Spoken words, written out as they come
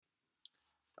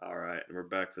right, and we're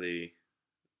back for the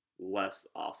less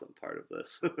awesome part of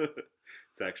this.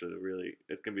 It's actually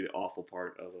it's going to be the awful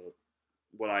part of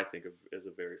what I think of as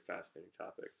a very fascinating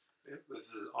topic. This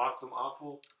is Awesome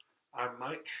Awful. I'm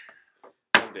Mike.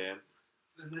 I'm Dan.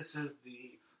 And this is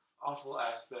the awful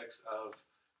aspects of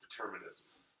determinism.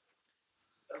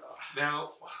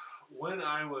 Now, when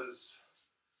I was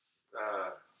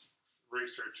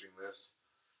researching this,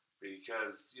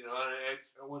 because,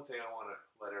 one thing I want to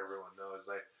let everyone know is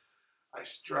I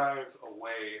strive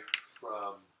away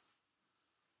from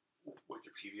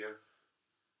Wikipedia.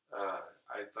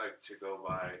 I'd like to go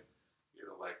by,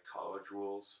 like college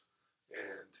rules.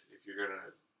 And if you're going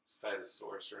to cite a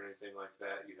source or anything like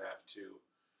that, you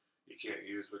can't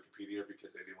use Wikipedia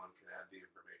because anyone can add the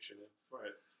information in.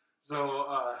 Right. So,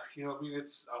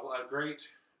 it's a great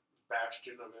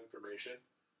bastion of information,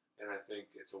 and I think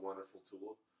it's a wonderful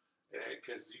tool.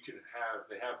 Because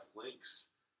they have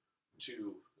links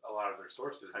to a lot of their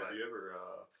sources. Have you ever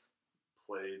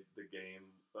played the game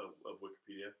of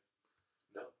Wikipedia?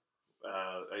 No.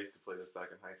 I used to play this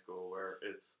back in high school, where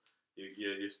it's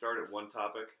you start at one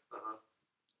topic,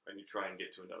 and you try and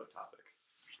get to another topic.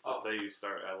 So say you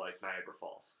start at like Niagara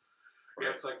Falls. Right?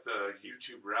 Yeah, it's like the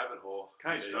YouTube rabbit hole.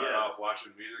 Kind of. You start off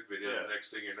watching music videos, and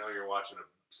next thing you know, you're watching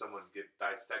someone get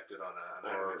dissected on an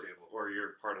ivory table. Or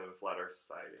you're part of the Flat Earth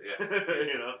Society. Yeah.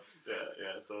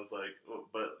 Yeah. So it's like,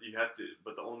 but you have to.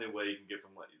 But the only way you can get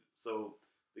from so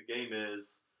the game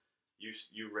is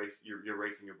you're racing your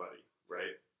buddy,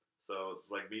 right? So it's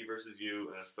like me versus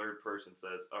you, and a third person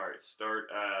says, all right,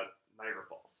 start at Niagara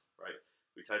Falls, right?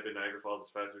 We type in Niagara Falls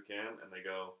as fast as we can, and they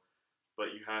go,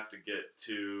 but you have to get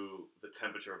to the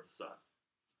temperature of the sun.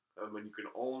 When you can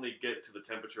only get to the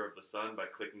temperature of the sun by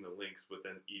clicking the links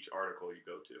within each article you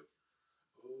go to.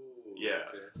 Ooh, yeah.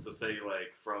 Okay. So say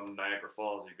like from Niagara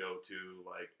Falls you go to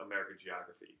like American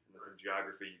Geography, and then from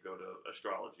geography you go to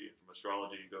astrology, and from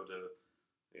astrology you go to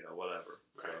whatever.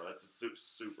 Right. So that's a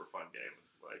super fun game.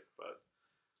 Okay.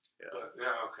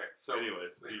 So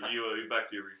anyways, you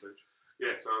back to your research.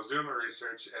 Yeah. So I was doing my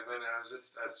research, and then I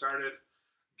started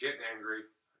getting angry.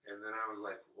 And then I was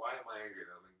like, why am I angry?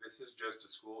 I'm like, this is just a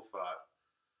school of thought.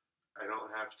 I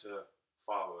don't have to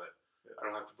follow it. Yeah. I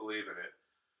don't have to believe in it.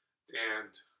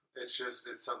 And it's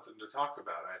something to talk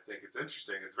about. I think it's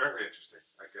interesting. It's very interesting.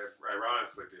 Like, I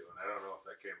honestly do. And I don't know if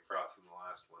that came across in the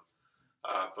last one.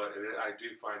 But I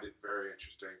do find it very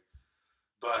interesting.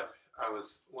 But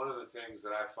one of the things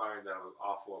that I find that was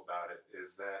awful about it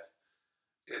is that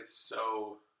it's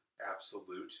so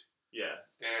absolute. Yeah,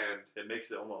 and it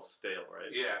makes it almost stale,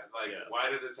 right? Yeah, why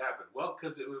did this happen? Well,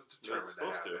 because it was determined to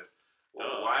happen.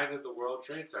 Well, why did the World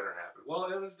Trade Center happen?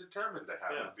 Well, it was determined to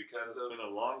happen because of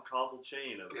a long causal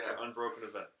chain of unbroken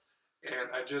events.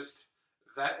 And it is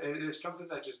something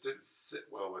that just didn't sit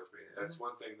well with me. That's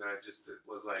one thing that I just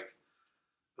was like,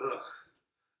 ugh.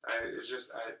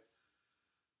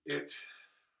 It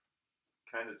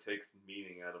kind of takes the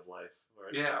meaning out of life.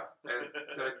 Right? Yeah, and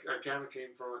I kind of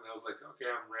came from it, and I was like,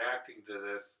 okay, I'm reacting to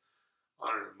this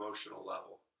on an emotional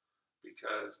level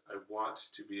because I want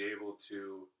to be able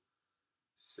to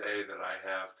say that I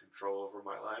have control over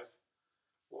my life,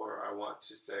 or I want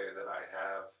to say that I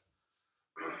have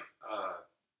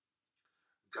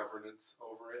governance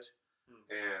over it,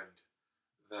 and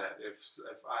that if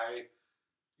I,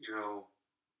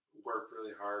 work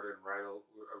really hard and write a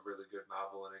really good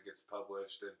novel and it gets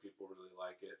published and people really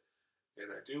like it, and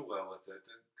I do well with it,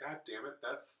 then God damn it,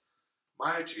 that's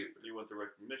my achievement. You want the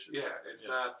recognition. Yeah, it's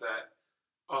not that,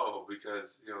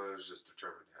 because, it was just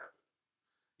determined to happen.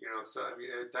 So, I mean,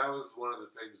 that was one of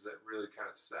the things that really kind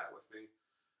of sat with me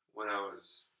when I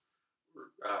was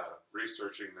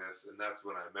researching this, and that's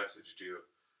when I messaged you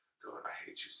going, I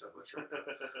hate you so much right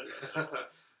now.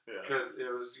 Because it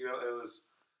was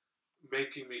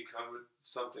making me come with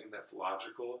something that's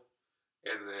logical,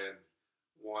 and then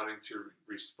wanting to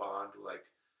respond like,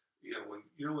 when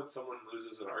someone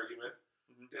loses an argument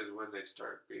is when they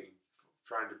start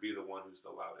trying to be the one who's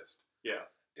the loudest. Yeah.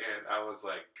 And I was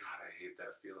like, God, I hate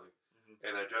that feeling.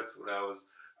 And I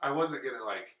wasn't gonna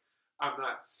I'm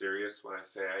not serious when I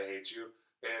say I hate you.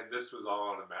 And this was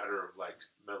all in a matter of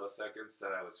milliseconds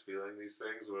that I was feeling these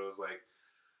things, where it was like,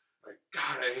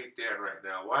 God, I hate Dan right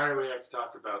now. Why do we have to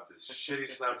talk about this shitty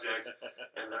subject?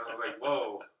 And then I was like,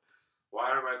 whoa,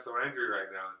 why am I so angry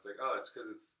right now? It's like, it's because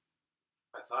it's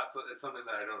something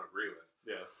that I don't agree with.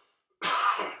 Yeah.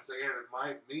 It's like,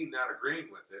 me not agreeing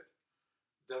with it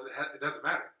doesn't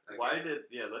matter.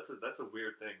 That's a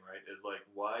weird thing, right? Is like,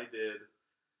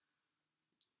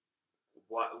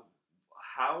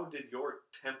 how did your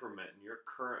temperament and your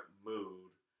current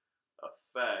mood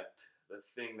affect the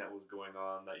thing that was going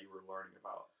on that you were learning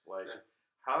about. Like, Yeah.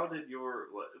 how did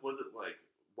was it like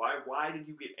why did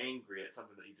you get angry at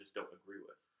something that you just don't agree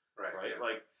with? Right? Yeah.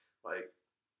 Like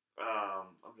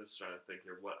I'm just trying to think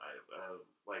here. What I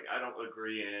don't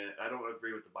agree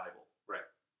with the Bible. Right.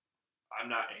 I'm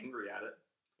not angry at it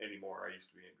anymore. I used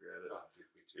to be angry at it. Oh,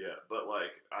 dude, me too. Yeah, but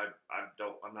like I'm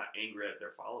not angry at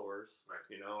their followers. Right.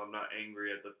 You know, I'm not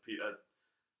angry at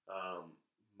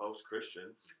most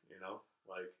Christians. You know,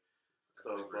 like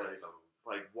so it's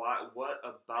like what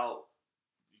about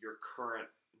your current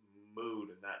mood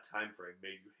in that time frame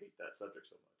made you hate that subject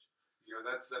so much? You know,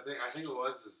 that's the thing. I think it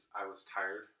was is I was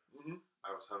tired. Mm-hmm.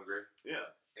 I was hungry.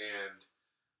 Yeah. And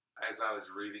as I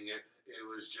was reading it, it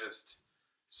was just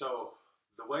so.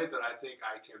 The way that I think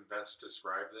I can best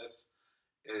describe this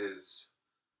is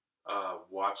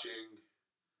watching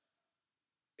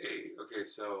a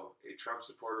Trump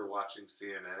supporter watching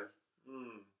CNN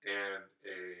and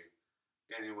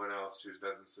anyone else who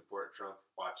doesn't support Trump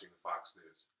watching Fox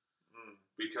News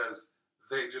because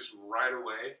they just right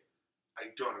away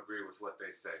I don't agree with what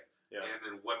they say and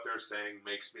then what they're saying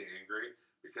makes me angry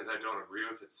because I don't agree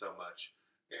with it so much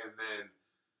and then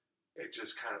it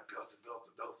just kind of builds and builds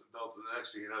and builds and builds. And the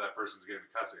next thing you know, that person's going to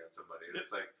be cussing at somebody. And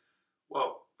it's like,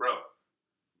 whoa, bro.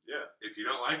 Yeah. If you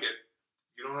don't like it,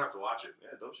 you don't have to watch it.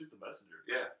 Yeah, don't shoot the messenger.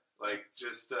 Yeah. Like,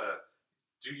 just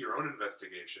do your own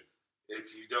investigation.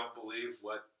 If you don't believe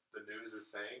what the news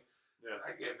is saying,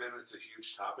 given it's a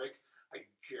huge topic, I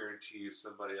guarantee you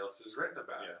somebody else has written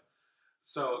about it.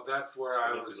 So that's where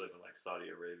Unless you live in, like,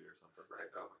 Saudi Arabia or something. Right.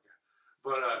 Oh, my God.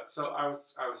 But, so I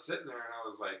was sitting there and I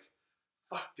was like,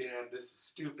 fuck, Dan, this is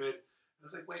stupid. I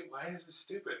was like, wait, why is this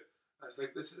stupid? I was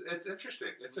like, it's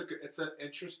interesting. It's an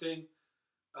interesting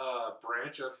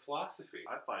branch of philosophy.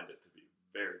 I find it to be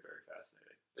very, very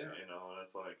fascinating. Yeah. You know, and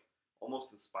it's like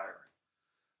almost inspiring.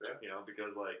 Yeah. You know,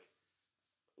 because like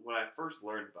when I first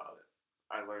learned about it,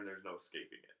 I learned there's no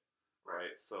escaping it.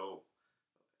 Right? So,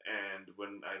 and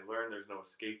when I learned there's no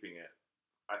escaping it,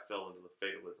 I fell into the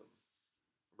fatalism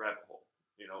rabbit hole.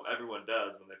 You know, everyone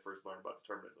does when they first learn about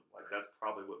determinism. Like that's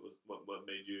probably what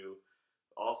made you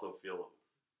also feel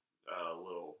a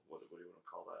little what do you want to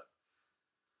call that?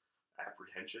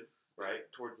 Apprehension, right,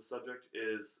 towards the subject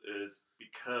is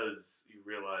because you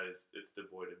realize it's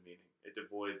devoid of meaning. It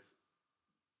devoids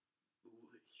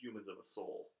humans of a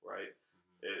soul, right?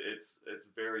 Mm-hmm. It's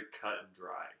very cut and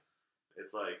dry.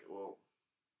 It's like, well,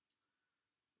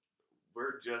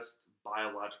 we're just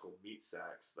biological meat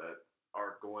sacks that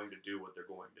are going to do what they're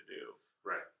going to do.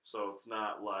 Right. So it's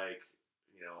not like,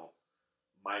 you know,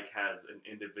 Mike has an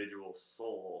individual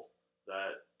soul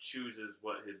that chooses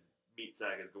what his meat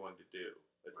sack is going to do.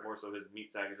 It's more so his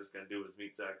meat sack is just going to do what his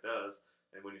meat sack does.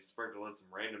 And when you sprinkle in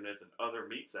some randomness in other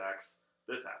meat sacks,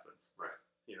 this happens. Right.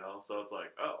 You know, so it's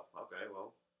like, oh, okay,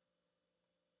 well,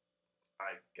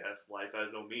 I guess life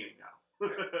has no meaning now.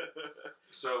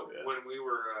 So when we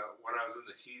were, when I was in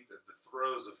the heat, the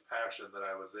throes of passion that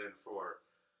I was in for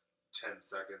 10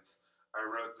 seconds, I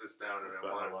wrote this down and that's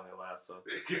I about wanted. How long it lasts, so.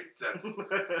 that's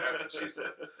what she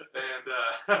said. And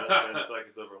that's 10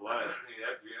 seconds of her life.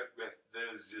 Yep. That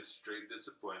was just straight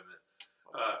disappointment.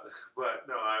 But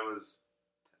no, I was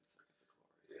 10 seconds of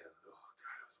glory. Yeah. Oh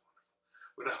God, it was wonderful.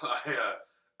 But no,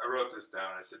 I wrote this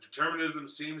down. I said, determinism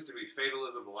seems to be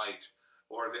fatalism light,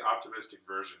 or the optimistic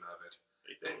version of it.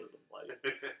 Fatalism light.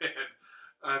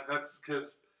 And that's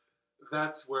because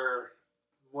that's where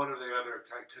one of the other,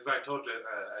 because I told you,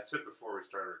 I said before we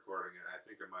started recording it, I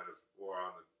think I might have, or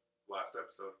on the last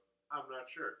episode, I'm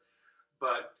not sure.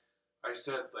 But I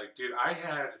said, like, dude,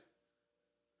 if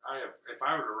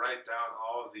I were to write down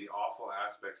all of the awful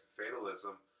aspects of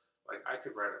fatalism, like, I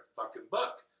could write a fucking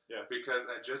book. Yeah. Because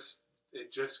it just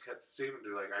kept seeming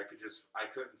to, like, I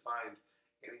couldn't find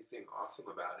anything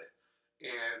awesome about it.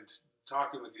 And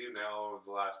talking with you now over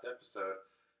the last episode,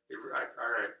 all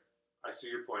right, I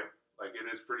see your point. Like, it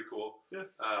is pretty cool. Yeah.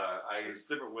 There's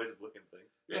different ways of looking at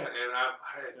things. Yeah, and I've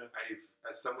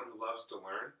as someone who loves to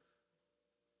learn,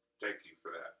 thank you for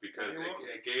that, because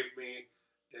it gave me,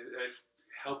 it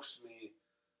helps me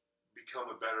become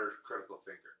a better critical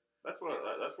thinker. That's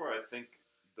where I think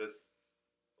this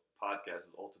podcast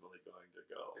is ultimately going to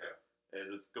go. Yeah. Is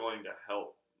it's going to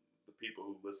help the people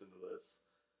who listen to this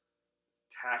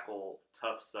tackle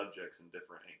tough subjects from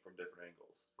different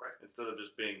angles. Right. Instead of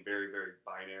just being very, very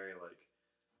binary, like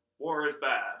war is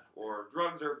bad or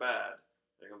drugs are bad.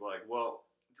 They're gonna be like, well,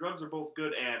 drugs are both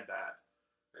good and bad.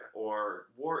 Yeah. Or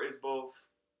war is both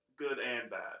good and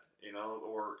bad, you know,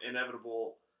 or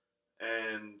inevitable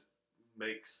and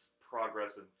makes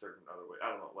progress in certain other way. I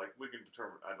don't know. Like, we can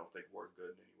determine, I don't think war is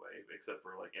good in any way, except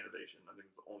for like innovation. I think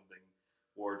it's the only thing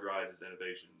war drives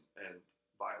innovation and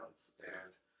violence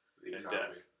and the and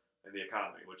economy. death and the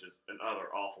economy, which is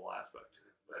another awful aspect.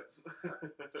 That's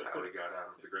how we got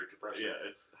out of the Great Depression. Yeah,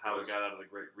 it's how we got out of the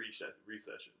Great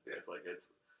Recession. Yeah. It's like it's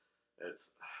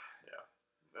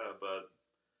yeah, but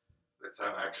that's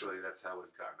how that's how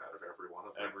we've gotten out of every one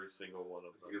of them. every single one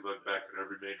of them. You look back at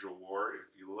every major war.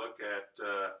 If you look at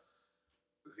the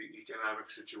economic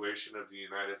situation of the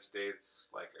United States,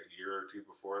 like a year or two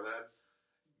before that,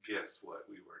 guess what?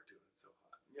 We weren't doing so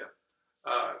hot. Yeah.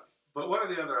 But one of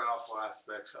the other awful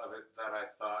aspects of it that I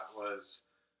thought was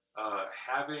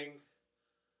having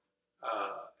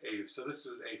so this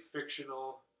was a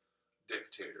fictional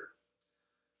dictator.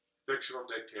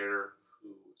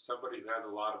 Somebody who has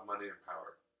a lot of money and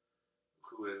power,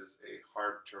 who is a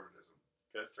hard determinist.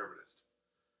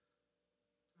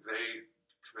 They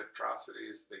commit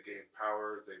atrocities, they gain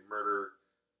power, they murder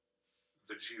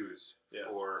the Jews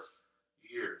for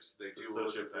years. They do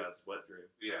sociopath's wet dream.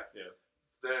 Yeah. Yeah.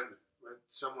 Then when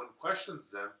someone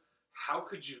questions them, how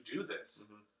could you do this?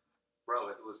 Mm-hmm. Bro,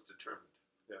 it was determined.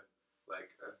 Yeah. Like,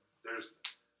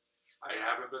 I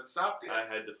haven't been stopped yet. I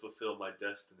had to fulfill my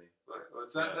destiny. Well,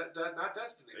 it's not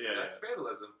destiny. That's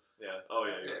fatalism. Yeah. Oh,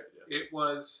 yeah. It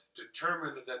was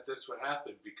determined that this would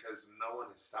happen because no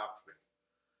one has stopped me.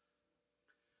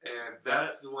 And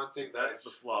that's the one thing. That's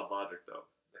the flawed logic, though,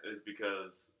 is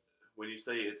because when you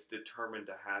say it's determined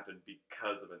to happen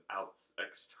because of an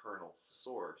external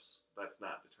source, that's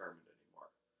not determined anymore.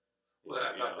 Well,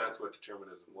 I thought that's what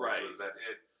determinism was. Right. Was that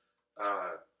it?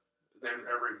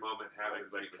 Every moment happens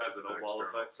like because of an snowball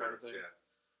external effect kind of source. thing? Yeah.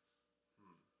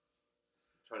 I'm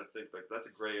trying to think. Like, that's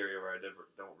a gray area where I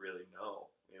don't really know.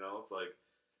 It's like,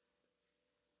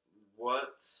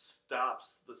 what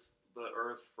stops the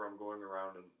Earth from going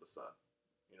around in the sun?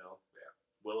 Yeah.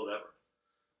 Will it ever?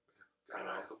 God,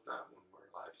 I hope not when we're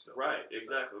alive still. Right.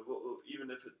 Exactly. Well, even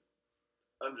if it,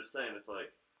 I'm just saying, it's like,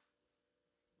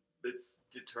 it's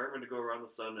determined to go around the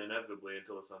sun inevitably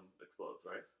until the sun explodes,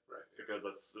 right? Right. Yeah. Because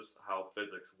that's just how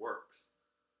physics works.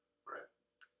 Right.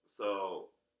 So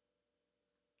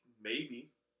maybe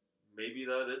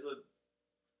that is a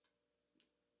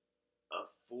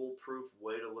foolproof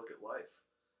way to look at life.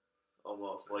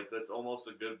 Almost like that's almost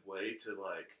a good way to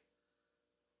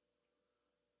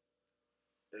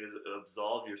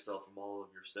absolve yourself from all of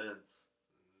your sins.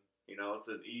 Mm-hmm. It's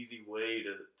an easy way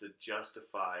to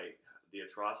justify the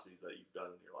atrocities that you've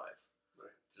done in your life.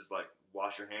 Right. Just like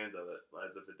wash your hands of it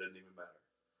as if it didn't even matter.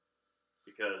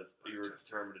 Because you were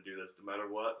determined to do this no matter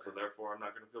what, so therefore I'm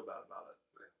not going to feel bad about it.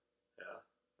 Right. Yeah.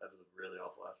 That is a really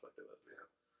awful aspect of it. Yeah.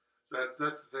 So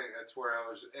that's the thing. That's where I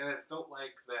was, and it felt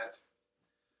like that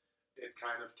it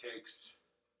kind of takes,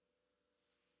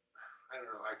 I don't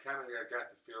know, I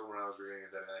got the feeling when I was reading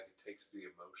it that it takes the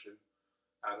emotion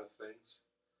out of things.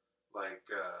 Like,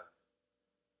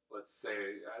 let's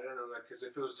say, I don't know, because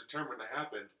if it was determined to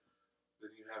happen,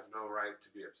 then you have no right to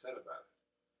be upset about it.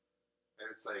 And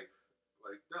it's like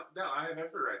no, I have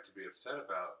every right to be upset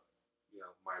about,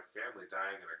 my family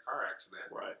dying in a car accident.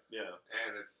 Right. Yeah.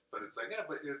 And it's like, yeah,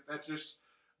 but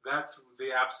that's the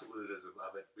absolutism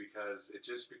of it, because it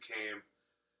just became,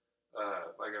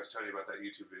 like I was telling you about that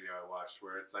YouTube video I watched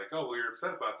where it's like, oh, well, you're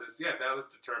upset about this. Yeah, that was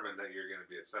determined that you're going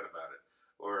to be upset about it.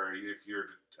 Or if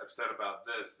you're upset about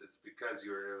this, it's because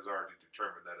it was already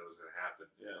determined that it was going to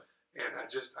happen. Yeah. And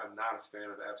I'm not a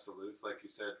fan of absolutes, like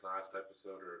you said last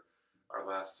episode or our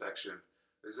last section,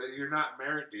 is that you're not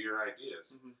married to your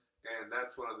ideas. Mm-hmm. And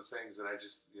that's one of the things that I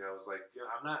just, was like,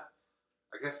 I'm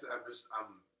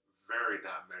very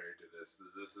not married to this.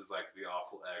 This is like the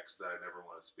awful ex that I never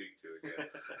want to speak to again.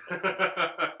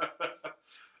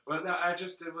 But no,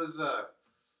 it was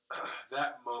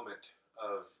that moment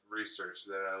of research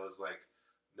that I was like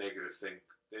negative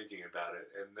thinking about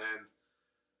it. And then,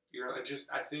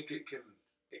 I think it can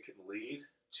lead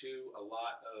to a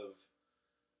lot of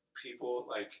people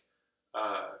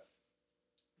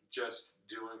just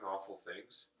doing awful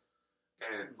things.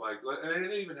 And and it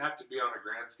didn't even have to be on a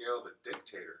grand scale of a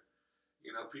dictator.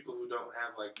 People who don't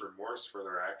have remorse for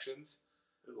their actions.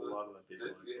 There's a lot of them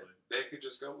people. They could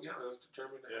just go, it was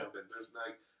determined to happen. There's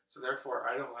so therefore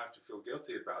I don't have to feel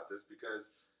guilty about this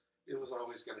because it was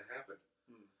always going to happen.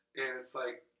 And it's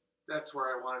like that's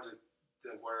where I wanted to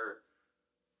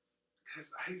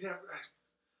because I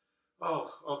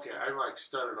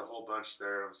stuttered a whole bunch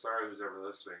there. I'm sorry who's ever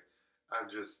listening. I'm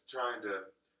just trying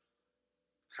to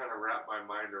kind of wrap my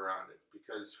mind around it,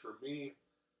 because for me,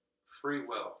 free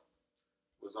will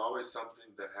was always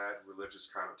something that had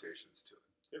religious connotations to it.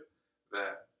 Yep.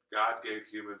 That God gave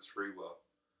humans free will,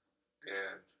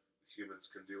 and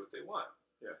humans can do what they want.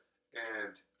 Yeah.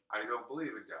 And I don't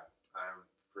believe in God. I'm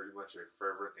pretty much a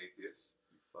fervent atheist.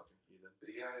 You fucking heathen.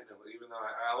 Yeah, I know. Even though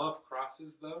I love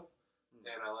crosses, though, Hmm.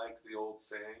 and I like the old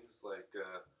sayings like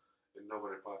 "In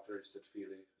nomine Patris et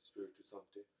Filii Spiritus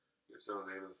Sancti," so in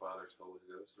the name of the Father, Holy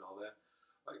Ghost, and all that.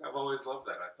 Like I've always loved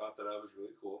that. I thought that was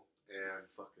really cool, and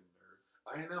Fucking nerd.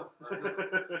 I know.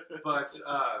 But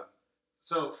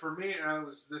so for me,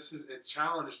 it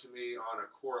challenged me on a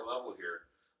core level here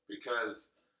because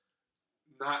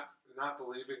not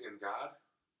believing in God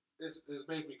is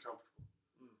made me comfortable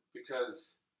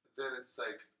because then it's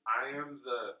like I am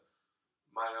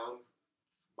my own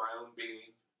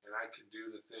being and I can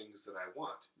do the things that I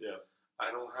want. Yeah.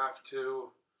 I don't have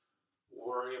to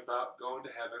worry about going to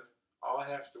heaven. All I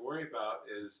have to worry about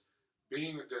is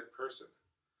being a good person.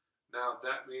 Now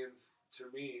that means to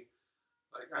me,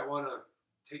 like I want to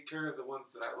take care of the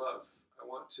ones that I love. I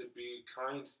want to be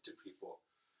kind to people.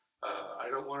 I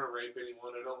don't want to rape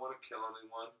anyone. I don't want to kill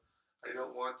anyone. I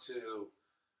don't want to,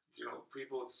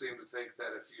 people seem to think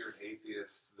that if you're an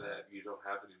atheist that you don't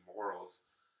have any morals.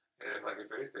 And if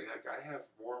anything, like I have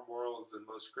more morals than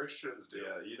most Christians do.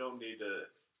 Yeah, you don't need the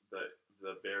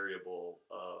variable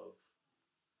of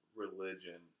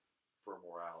religion for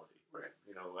morality. Right.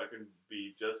 I can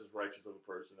be just as righteous of a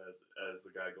person as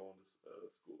the guy going to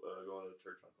school, going to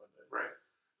church on Sunday. Right.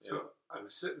 Yeah. So I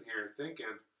was sitting here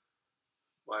thinking,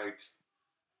 like,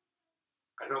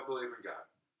 I don't believe in God.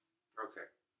 Okay.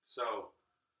 So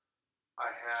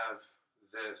I have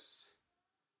this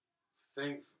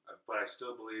thing, but I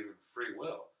still believe in free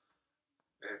will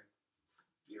and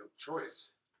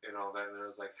choice and all that. And I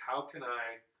was like, how can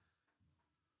I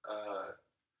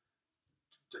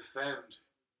defend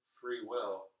free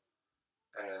will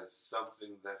as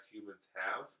something that humans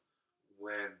have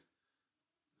when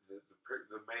the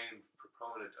main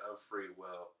proponent of free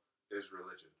will is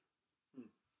religion?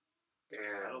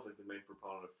 And I don't think the main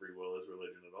proponent of free will is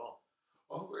religion at all.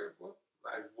 Oh, where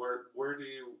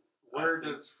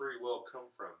does free will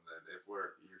come from then? If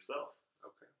we're Yourself.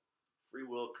 okay, Free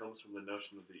will comes from the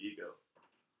notion of the ego.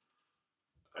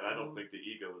 And I don't think the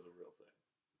ego is a real thing.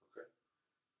 Okay.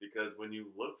 Because when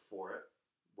you look for it,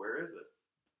 where is it?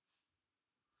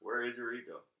 Where is your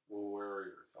ego? Well, where are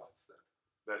your thoughts then?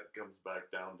 That comes back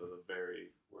down to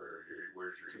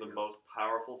Where's your the ego? most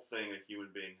powerful thing a human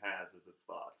being has is its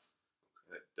thoughts.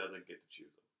 And it doesn't get to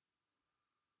choose them.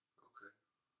 Okay.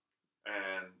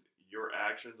 And your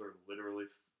actions are literally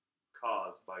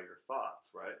caused by your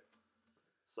thoughts, right?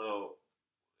 So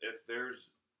if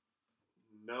there's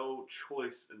no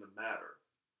choice in the matter,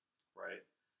 right?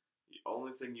 The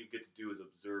only thing you get to do is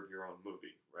observe your own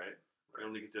movie, right? You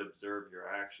only get to observe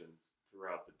your actions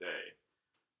throughout the day,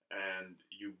 and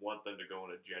you want them to go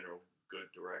in a general good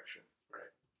direction.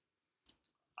 Right.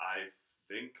 I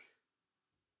think,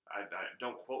 I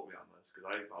don't quote me on this because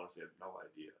I honestly have no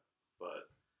idea, but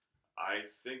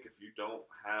I think if you don't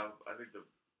have, I think the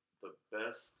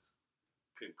best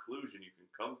conclusion you can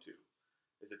come to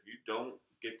is if you don't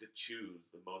get to choose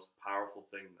the most powerful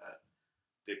thing that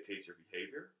dictates your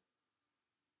behavior,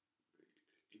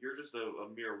 you're just a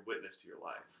mere witness to your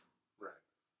life. Right.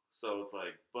 So it's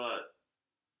like, but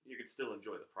you can still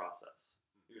enjoy the process.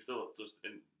 You can still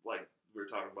like we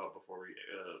were talking about before we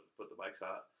put the mics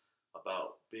out,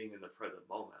 about being in the present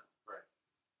moment. Right.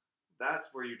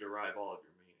 That's where you derive all of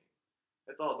your meaning.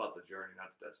 It's all about the journey,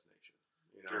 not the destination.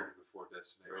 Journey before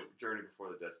destination. Journey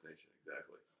before the destination,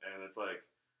 exactly. And it's like,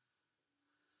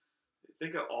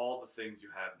 think of all the things you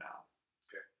have now.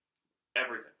 Okay.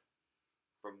 Everything.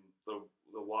 From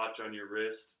the watch on your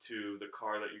wrist to the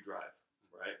car that you drive,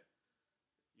 right?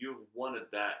 You've wanted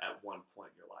that at one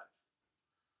point in your life.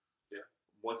 Yeah.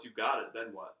 Once you got it,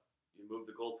 then what? You move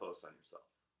the goalpost on yourself.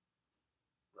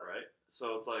 Right?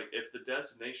 So it's like, if the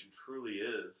destination truly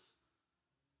is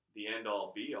the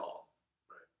end-all, be-all,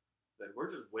 then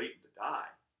we're just waiting to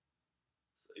die.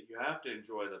 So you have to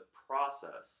enjoy the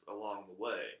process along the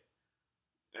way.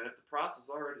 And if the process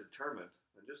is already determined,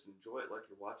 then just enjoy it like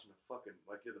you're watching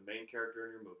like you're the main character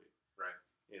in your movie. Right.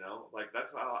 Like that's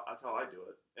how I do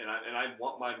it. And I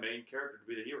want my main character to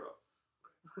be the hero.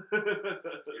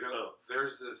 Right.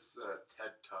 There's this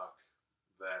TED Talk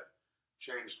that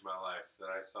changed my life that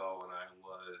I saw when I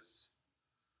was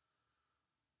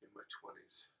in my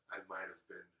 20s. I might have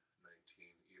been 19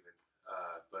 even.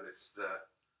 But it's the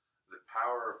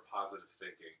power of positive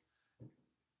thinking.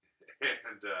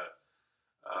 And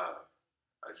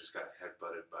I just got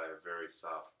headbutted by a very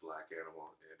soft black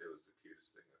animal, and it was the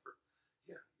cutest thing ever.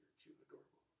 Yeah, you're cute and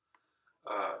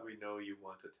adorable. We know you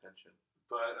want attention.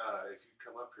 But if you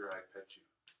come up here, I'd pet you.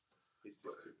 He's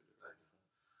too stupid.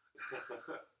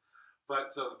 But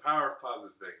so the power of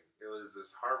positive thinking. It was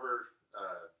this Harvard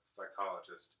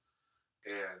psychologist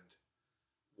And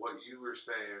what you were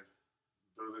saying,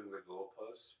 moving the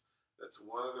goalposts, that's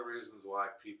one of the reasons why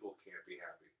people can't be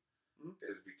happy. Mhm.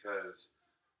 Is because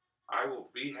I will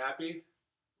be happy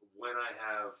when I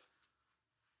have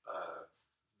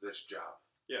this job.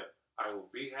 Yeah. I will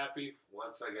be happy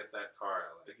once I get that car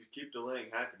I like. If you keep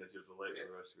delaying happiness, you'll delay it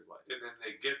for the rest of your life. And then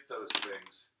they get those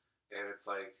things, and it's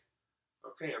like,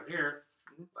 okay, I'm here.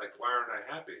 Mhm. Like, why aren't I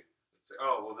happy? It's like,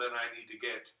 oh, well, then I need to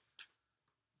get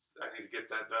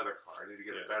that other car. I need to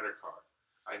get a better car.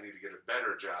 I need to get a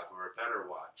better job or a better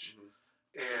watch. Mhm.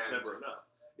 And It's never enough.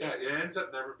 yeah, it ends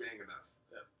up never being enough.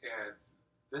 Yeah. And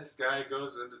this guy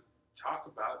goes in to talk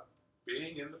about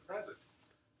being in the present,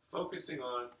 focusing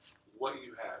on what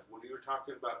you have. When you were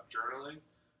talking about journaling,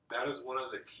 that is one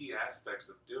of the key aspects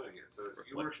of doing it. So if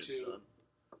you were to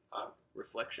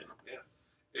reflection. Yeah.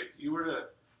 If you were to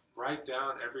write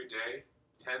down every day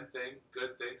 10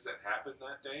 good things that happened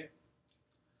that day,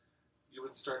 you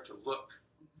would start to look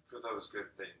for those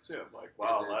good things. Yeah, like,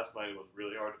 wow, then, last night it was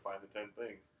really hard to find the 10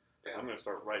 things. Yeah. I'm going to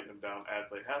start writing them down as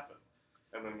they happen.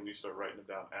 And then when you start writing them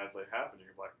down as they happen,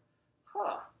 you're like,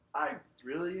 I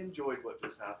really enjoyed what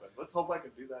just happened. Let's hope I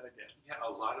can do that again. Yeah,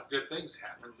 a lot of good things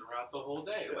happen throughout the whole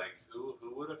day. Yeah. Like, who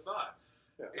would have thought?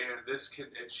 Yeah. And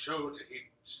it showed, he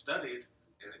studied,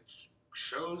 and it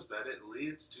shows that it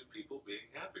leads to people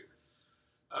being happier.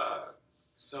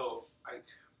 So, I can't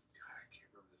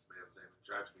remember this man's name. It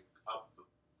drives me up the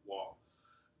wall.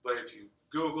 But if you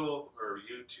Google or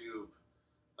YouTube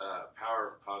Power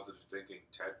of Positive Thinking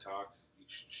TED Talk, you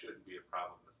shouldn't be a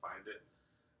problem to find it.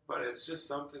 But it's just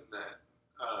something that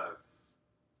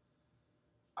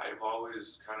I've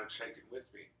always kind of taken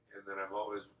with me, and that I've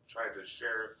always tried to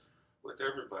share with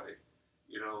everybody.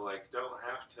 Like, don't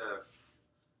have to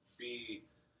be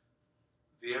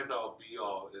the end-all,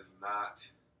 be-all is not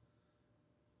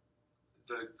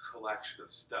the collection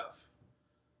of stuff.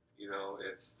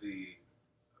 It's the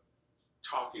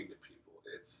talking to people.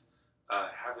 It's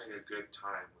having a good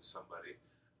time with somebody,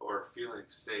 or feeling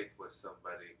safe with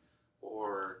somebody,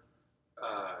 or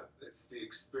it's the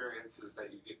experiences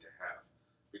that you get to have.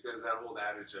 Because that old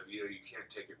adage of, you can't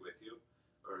take it with you,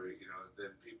 or,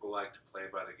 then people like to play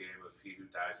by the game of he who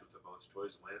dies with the most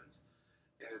toys wins.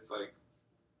 And it's like,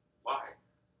 why?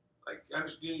 Like,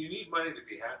 you need money to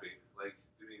be happy. Like,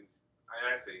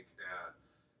 I think,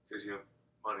 because,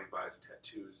 money buys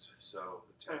tattoos, so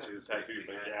tattoos make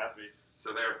you happy.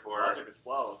 So therefore, logic is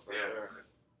flawless right there.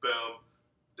 Boom,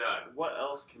 done. What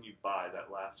else can you buy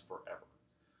that lasts forever?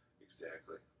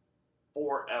 Exactly.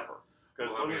 Forever.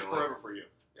 Because what is forever for you?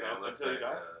 Yeah, until you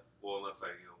die? Unless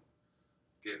I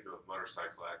get into a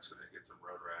motorcycle accident, get some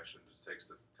road rash, and just takes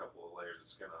a couple of layers of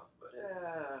skin off. But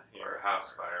or a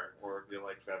house fire, or if you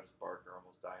like Travis Barker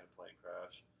almost dying in a plane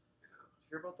crash.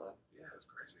 Did you hear about that? Yeah, it's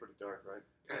crazy. It's pretty dark, right?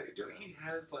 Yeah, he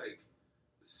has like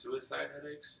the suicide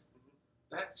headaches.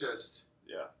 Mm-hmm. That just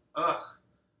Ugh.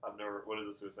 What is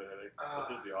a suicide headache?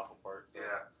 This is the awful part. So.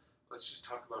 Yeah. Let's just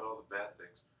talk about all the bad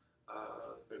things.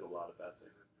 There's a lot of bad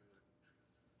things.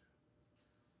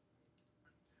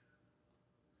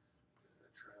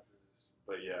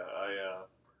 But yeah,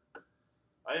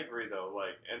 I agree though.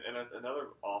 Like, and another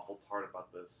awful part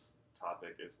about this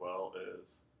topic as well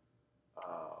is,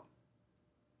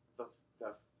 the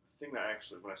thing that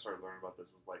actually, when I started learning about this,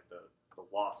 was like the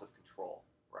loss of control,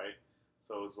 right?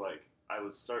 So it was like I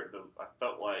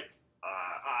felt like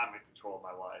I'm in control of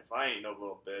my life. I ain't no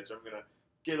little bitch. I'm gonna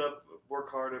get up,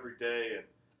 work hard every day,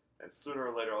 and sooner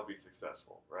or later I'll be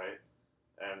successful, right?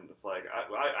 And it's like,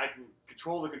 I can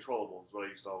control the controllables, is what I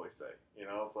used to always say.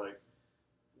 It's like,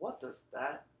 what does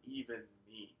that even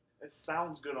mean? It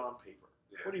sounds good on paper.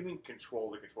 Yeah. What do you mean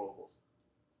control the controllables?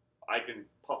 I can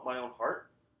pump my own heart?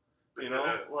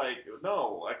 Like,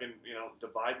 no, I can,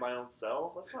 divide my own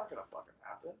cells? That's not going to fucking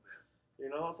happen.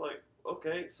 It's like,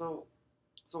 okay, so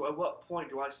at what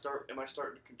point am I starting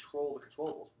to control the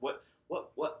controllables?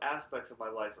 What aspects of my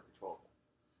life are controllable?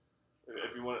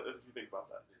 If you think about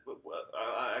that,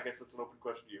 I guess that's an open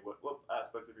question to you. What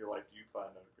aspects of your life do you find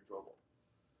uncontrollable?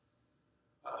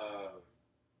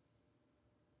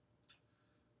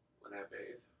 When I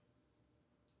bathe,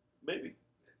 maybe.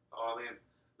 Oh, I mean,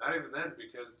 not even then,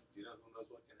 because who knows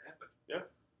what can happen.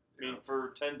 Yeah,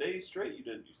 for 10 days straight, you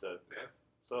didn't. You said. Yeah.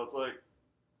 So it's like,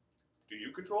 do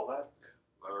you control that?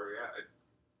 Yeah. Or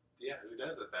who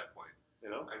does at that point? I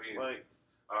mean, like.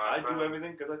 I do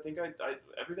everything because I think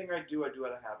everything I do out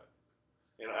of habit.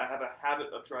 I have a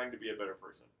habit of trying to be a better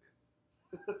person.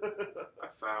 I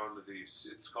found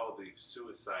it's called the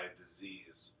suicide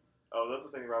disease. Oh, is that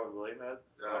the thing Robin Williams had?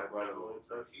 No,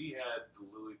 he had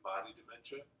Lewy body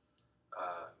dementia,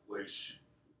 which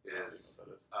is I don't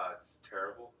know what it's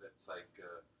terrible. It's like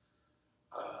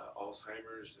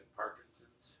Alzheimer's and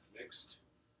Parkinson's mixed,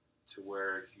 to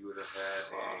where he would have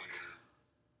had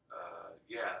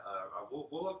we'll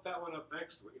look that one up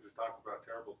next. We can just talk about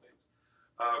terrible things.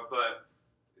 But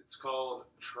it's called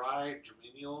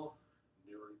trigeminal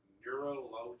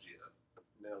neurologia.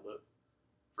 Nailed it.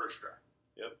 First try.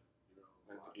 Yep.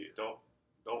 And you Neurologia.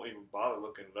 don't even bother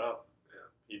looking it up. Yeah.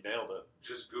 He nailed it.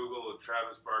 Just Google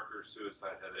Travis Barker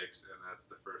suicide headaches, and that's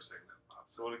the first thing that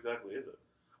pops So up. what exactly is it?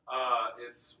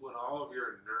 It's when all of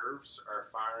your nerves are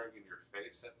firing in your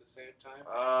face at the same time.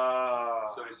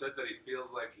 So he said that he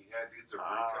feels like he needs a root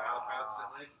canal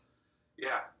constantly.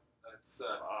 Yeah, that's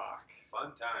Fuck.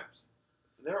 fun times.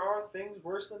 There are things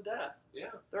worse than death. Yeah,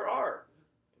 There are.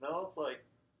 You know, it's like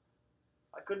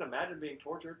I couldn't imagine being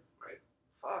tortured. right.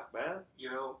 Fuck, man.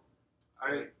 You know,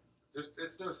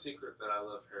 it's no secret that I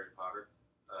love Harry Potter.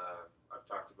 I've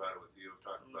talked about it with you. I've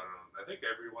talked about it on I think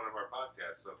every one of our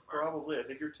podcasts so far. Probably. I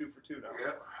think you're 2 for 2 now.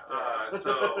 Yeah.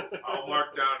 So I'll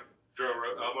mark down Joe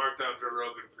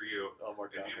Rogan for you. I'll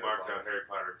mark And down you Harry marked Potter. down Harry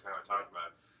Potter every time I talk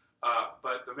about it.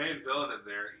 But the main villain in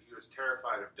there, he was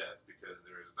terrified of death because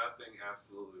there is nothing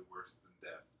absolutely worse than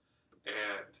death.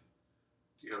 And,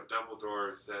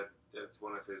 Dumbledore said that's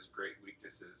one of his great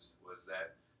weaknesses was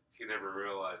that he never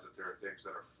realized that there are things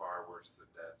that are far worse than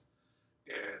death.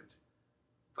 And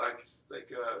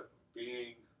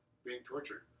being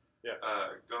tortured. Yeah.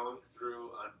 Going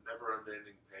through a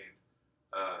never-ending pain.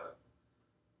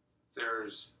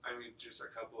 There's, just a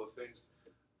couple of things.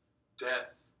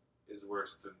 Death is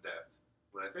worse than death.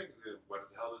 When I think, what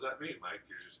the hell does that mean, Mike?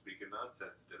 You're just speaking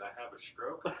nonsense. Did I have a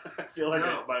stroke? I feel like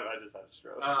No. I just had a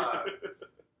stroke.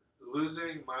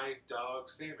 Losing my dog,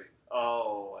 Sammy,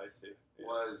 oh, I see. Yeah.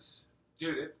 was,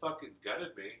 dude, it fucking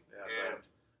gutted me. Yeah, And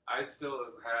I still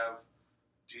have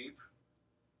deep,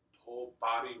 whole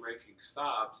body raking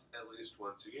sobs at least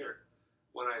once a year.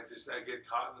 When I get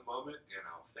caught in the moment and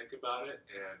I'll think about it,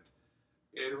 and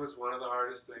it was one of the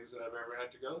hardest things that I've ever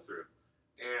had to go through.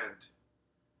 And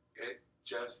it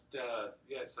just,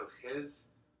 so his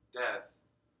death,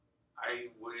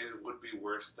 it would be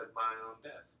worse than my own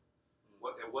death.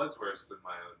 Well, it was worse than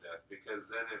my own death, because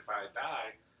then if I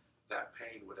die, that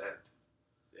pain would end.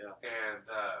 Yeah. And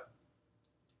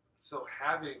so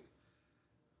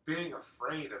being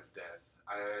afraid of death,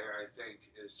 I think,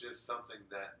 is just something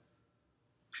that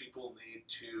people need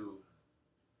to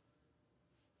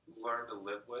learn to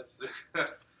live with,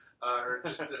 or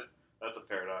just to, That's a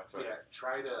paradox, right?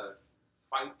 try to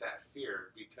fight that fear,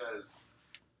 because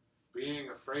being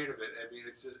afraid of it,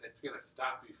 it's going to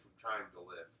stop you from trying to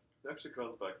live. It actually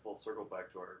goes back full circle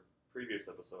back to our previous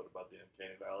episode about the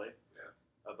Uncanny Valley. Yeah.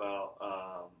 About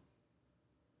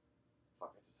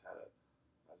fuck, I just had it.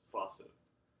 I just lost it.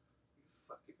 You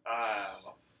fucking. I'm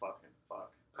a fucking fuck.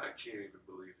 I can't even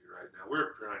believe you right now.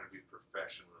 We're trying to be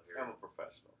professional here. I'm a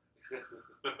professional.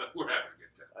 We're having a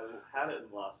good time. I had it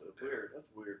and lost it. Weird. That's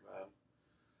weird, man.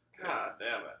 God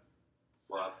damn it.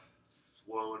 Lots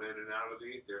flowing in and out of the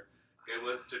ether. It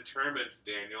was determined,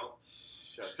 Daniel.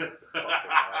 Shut your fucking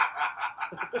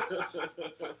mouth.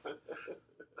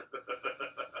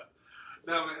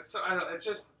 No, man. So I don't. It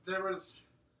just there was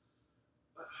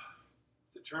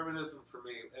determinism for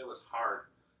me. It was hard,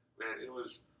 man. It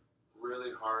was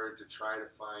really hard to try to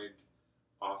find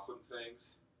awesome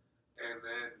things, and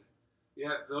then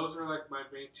those were like my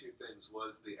main two things: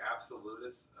 was the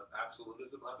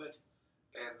absolutism of it,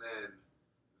 and then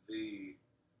the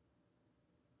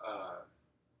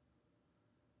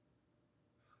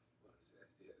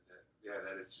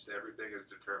that it's just everything is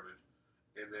determined,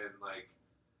 and then like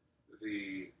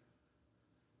the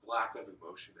lack of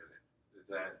emotion in it.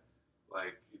 That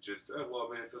like you just it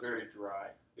feels Very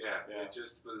dry. yeah, Yeah. it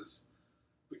just was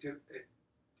because it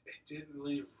didn't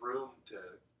leave room to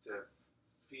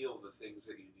feel the things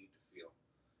that you need to feel,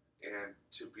 and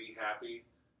to be happy,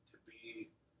 to be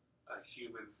a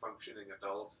human functioning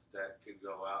adult that can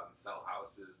go out and sell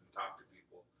houses and talk to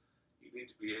people. You need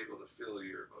to be able to feel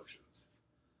your emotions.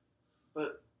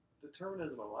 But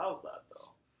determinism allows that,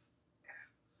 though.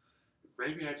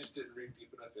 Maybe I just didn't read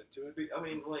deep enough into it. I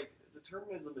mean, like,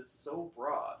 determinism is so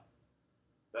broad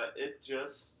that it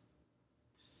just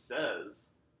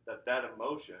says that that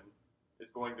emotion is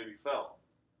going to be felt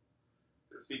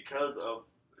because of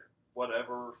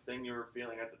whatever thing you were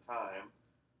feeling at the time.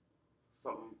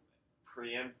 Some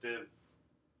preemptive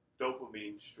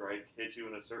dopamine strike hit you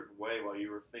in a certain way while you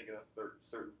were thinking a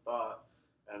certain thought,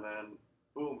 and then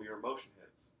boom, your emotion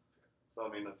hits. So I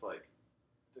mean, it's like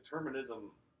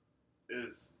determinism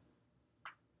is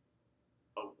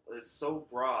so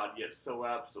broad yet so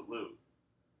absolute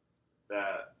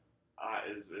that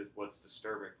is what's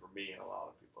disturbing for me and a lot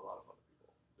of other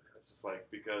people. It's just like,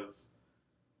 because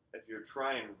if you're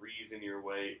trying to reason your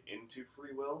way into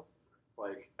free will,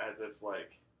 like as if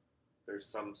like there's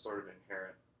some sort of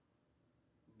inherent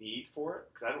need for it,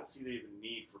 because I don't see the even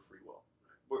need for free will.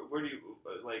 Where do you,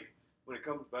 like, when it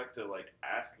comes back to like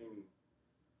asking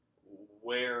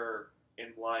where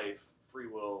in life free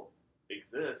will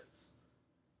exists,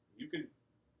 you can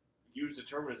use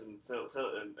determinism and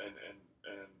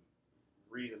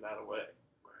reason that away.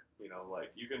 You know,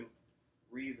 like you can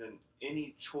reason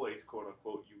any choice, quote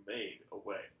unquote, you made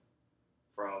away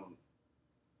from,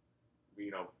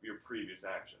 you know, your previous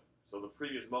action. So the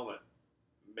previous moment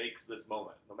makes this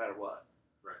moment, no matter what.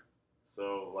 Right.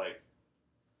 So like,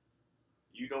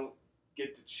 you don't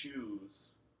get to choose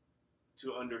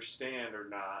to understand or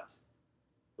not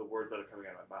the words that are coming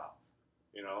out of my mouth.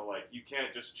 You know, like you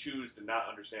can't just choose to not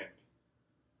understand me.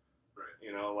 Right.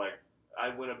 You know, like I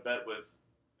win a bet with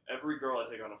every girl I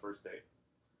take on a first date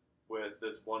with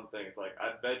this one thing. It's like,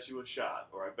 I bet you a shot,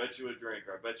 or I bet you a drink,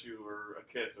 or I bet you or a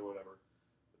kiss or whatever,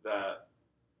 that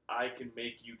I can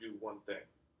make you do one thing.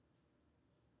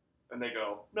 And they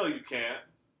go, no, you can't.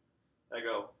 I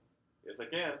go, yes, I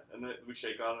can. And then we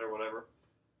shake on it or whatever.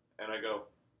 And I go,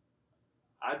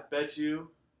 I bet you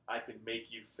I can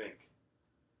make you think.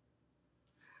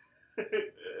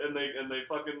 and they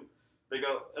fucking, they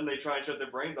go, and they try and shut their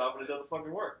brains off, and it doesn't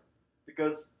fucking work.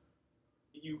 Because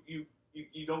you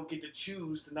don't get to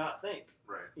choose to not think.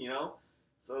 Right. You know?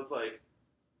 So it's like,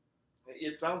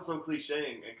 it sounds so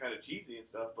cliche and kind of cheesy and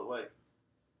stuff, but like,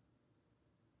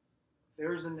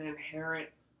 there's an inherent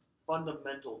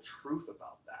fundamental truth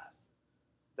about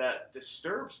that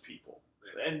disturbs people,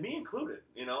 and me included.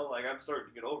 You know, like I'm starting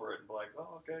to get over it and be like,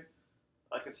 oh, okay,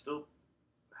 I can still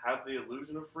have the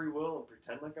illusion of free will and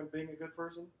pretend like I'm being a good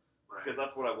person, because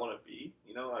that's what I want to be.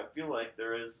 You know, I feel like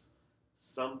there is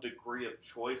some degree of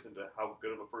choice into how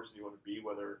good of a person you want to be,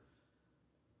 whether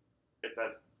if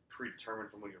that's predetermined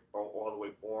from when you're all the way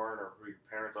born, or who your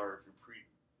parents are, if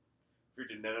you're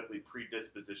genetically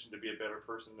predispositioned to be a better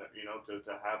person, that, you know,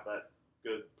 to have that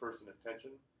good person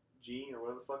intention gene or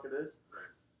whatever the fuck it is.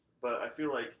 Right. But I feel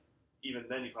like even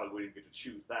then you probably wouldn't get to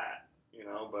choose that, you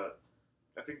know. But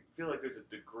I feel like there's a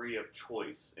degree of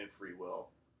choice in free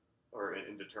will, or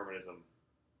in determinism,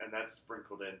 and that's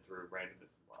sprinkled in through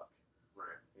randomness and luck.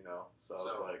 Right. You know, so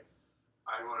it's like,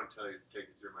 I want to take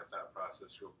you through my thought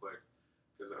process real quick,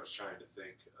 because I was trying to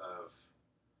think of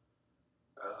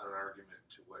an argument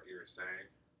to what you're saying,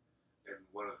 and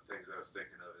one of the things I was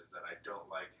thinking of is that I don't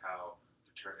like how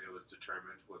it was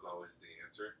determined was always the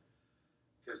answer,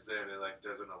 because then it like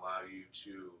doesn't allow you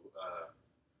to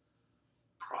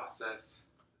process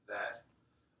that,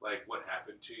 like what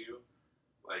happened to you.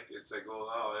 Like it's like, well,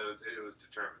 it was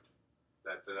determined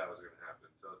that was going to happen.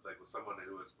 So it's like with someone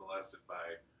who was molested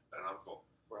by an uncle,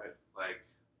 right? Like,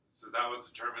 so that was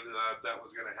determined that was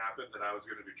going to happen, that I was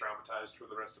going to be traumatized for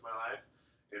the rest of my life,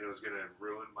 and it was going to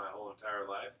ruin my whole entire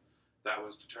life. That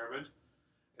was determined.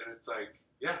 And it's like,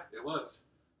 yeah, it was.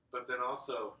 But then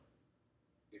also,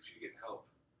 if you get help,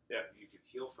 you can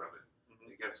heal from it.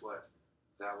 Mm-hmm. And guess what?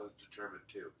 That was determined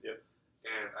too. Yep.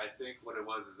 And I think what it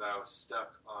was is I was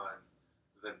stuck on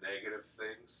the negative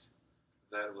things.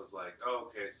 That was like, oh,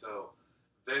 okay, so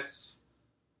this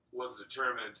was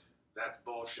determined. That's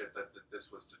bullshit that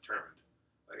this was determined.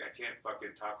 Like, I can't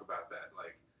fucking talk about that.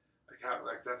 Like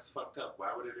that's fucked up.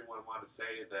 Why would anyone want to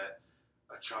say that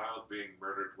a child being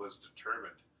murdered was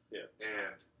determined? Yeah.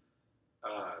 And,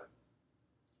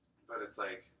 but it's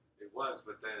like, it was,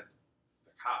 but then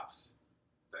the cops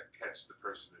that catch the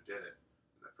person who did it,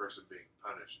 and the person being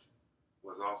punished,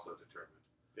 was also determined.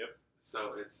 Yep.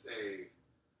 So it's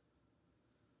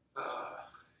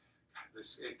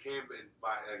it came in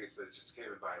by, like I said, it just came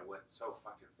in by, it went so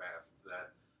fucking fast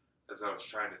that as I was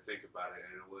trying to think about it,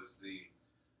 and it was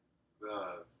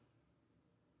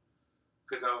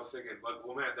because I was thinking, like,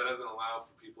 well, man, that doesn't allow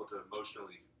for people to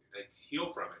emotionally, like,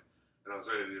 heal from it. And I was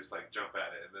ready to just, like, jump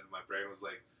at it. And then my brain was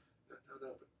like, no,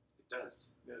 but it does.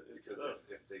 Yeah, because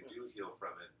if they do heal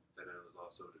from it, then it was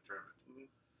also determined. Mm-hmm.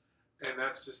 And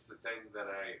that's just the thing that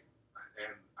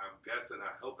I'm guessing,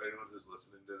 I hope anyone who's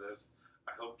listening to this,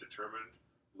 I hope determined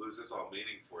loses all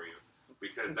meaning for you.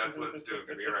 Because that's what it's doing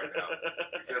to me right now.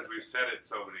 Because we've said it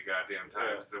so many goddamn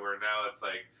times that where now it's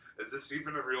like, is this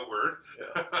even a real word?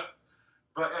 Yeah.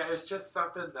 But it's just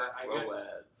something that I guess...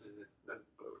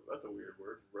 That's a weird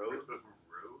word. Roads?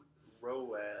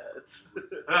 Roads.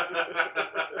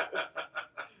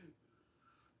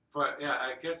 But yeah,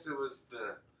 I guess it was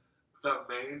the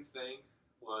main thing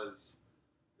was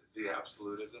the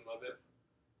absolutism of it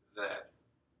that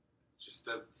just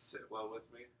doesn't sit well with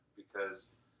me, because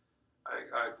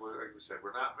like we said,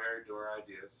 we're not married to our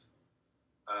ideas.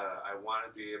 I want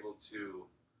to be able to,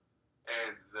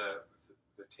 and the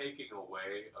taking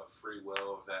away of free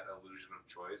will, of that illusion of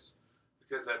choice,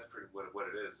 because that's pretty what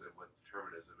it is, and what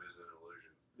determinism is, an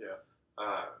illusion. Yeah.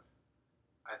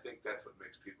 I think that's what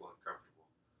makes people uncomfortable.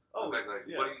 Oh,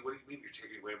 yeah. What do you mean you're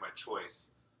taking away my choice?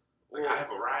 Like, well, I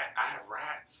have a right. I have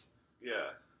rights.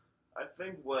 Yeah. I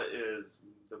think what is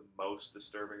the most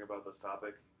disturbing about this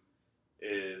topic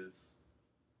is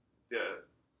the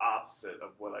opposite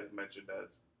of what I mentioned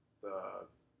as the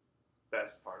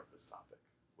best part of this topic,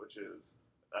 which is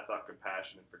I thought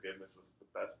compassion and forgiveness was the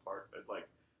best part. Like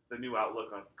the new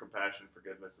outlook on compassion and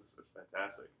forgiveness is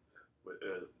fantastic when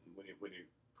you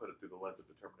put it through the lens of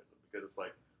determinism, because it's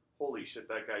like, holy shit,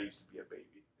 that guy used to be a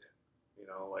baby. You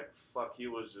know, like, fuck, he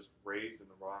was just raised in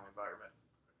the wrong environment.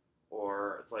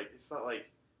 Or it's like, it's not like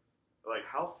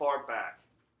how far back?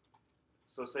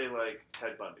 So say like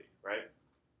Ted Bundy, right?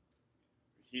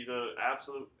 He's an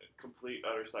absolute, complete,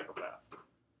 utter psychopath.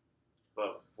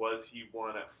 But was he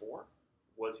one at 4?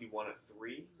 Was he one at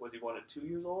 3? Was he one at 2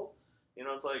 years old? You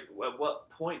know, it's like, at what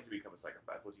point did he become a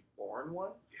psychopath? Was he born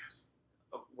one? Yes.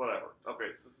 Whatever.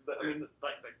 Okay, so I mean,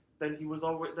 then he was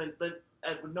already. Then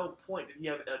at no point did he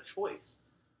have a choice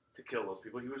to kill those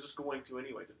people. He was just going to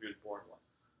anyways if he was born one.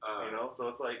 You know,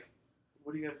 so it's like,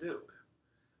 what are you gonna do?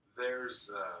 There's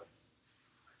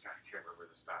I can't remember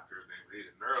this doctor's name, but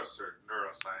he's a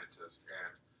neuroscientist,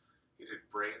 and he did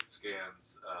brain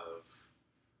scans of,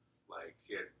 like,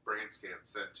 he had brain scans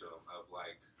sent to him of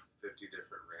like 50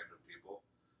 different random people,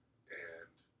 and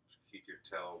he could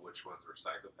tell which ones were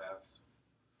psychopaths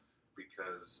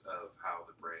because of how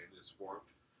the brain is formed.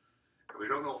 And we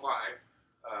don't know why.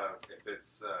 If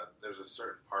it's there's a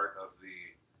certain part of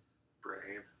the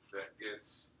brain that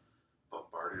gets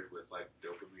bombarded with like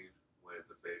dopamine when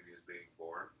the baby is being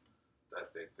born,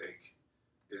 that they think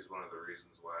is one of the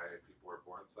reasons why people are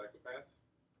born psychopaths.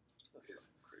 That's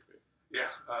creepy.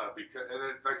 Yeah, because, and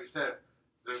then like you said,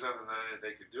 there's nothing that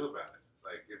they can do about it.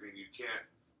 Like, I mean, you can't.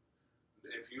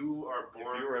 If you are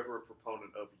born, if you were ever a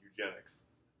proponent of eugenics,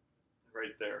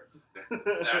 right there.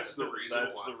 That's the reason.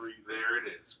 That's why. the reason. There it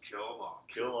is. Kill them all.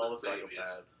 Kill all the babies.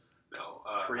 psychopaths. No.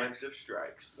 Preemptive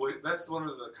strikes. Well, that's one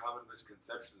of the common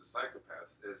misconceptions of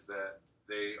psychopaths, is that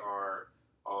they are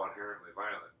all inherently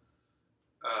violent.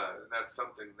 That's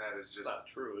something that is just not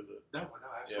true, is it? No,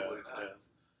 absolutely not.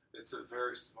 Yeah. It's a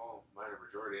very small, minor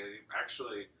majority. And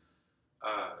actually,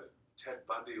 Ted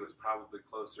Bundy was probably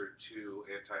closer to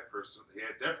He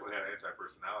definitely had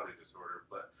anti-personality disorder,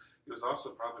 but he was also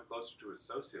probably closer to a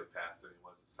sociopath than he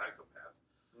was a psychopath.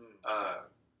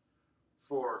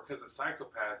 Because a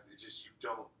psychopath, you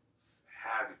don't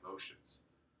have emotions.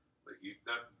 Like,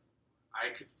 I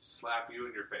could slap you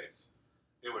in your face.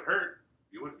 It would hurt.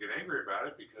 You wouldn't get angry about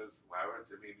it, because why would?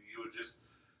 I mean, you would just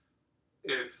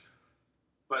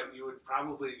but you would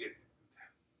probably get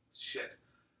shit.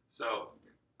 So,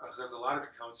 because a lot of it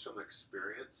comes from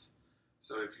experience.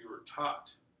 So if you were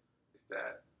taught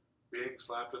that being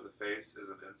slapped in the face is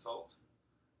an insult,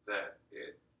 that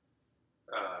it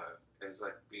is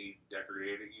like me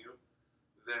degrading you,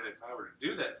 then if I were to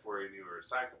do that for you and you were a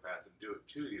psychopath and do it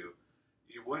to you,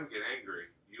 you wouldn't get angry.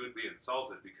 You would be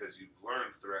insulted, because you've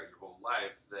learned throughout your whole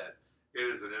life that it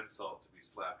is an insult to be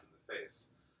slapped in the face.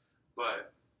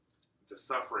 But the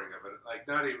suffering of it, like,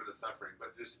 not even the suffering,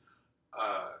 but just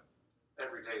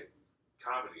everyday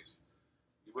comedies,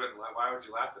 you wouldn't. Why would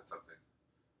you laugh at something?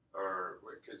 Or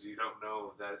because you don't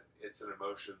know that it's an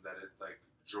emotion, that it, like,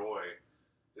 joy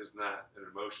is not an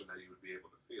emotion that you would be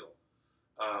able to feel.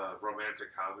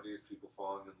 Romantic comedies, people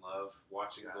falling in love,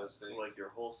 watching those things. So, like,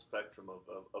 your whole spectrum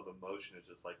of emotion is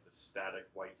just like the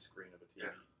static white screen of a TV.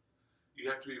 Yeah. You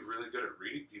have to be really good at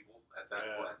reading people at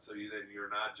that point, so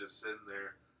you're not just sitting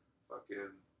there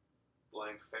fucking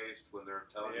blank-faced when they're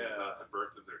telling you about the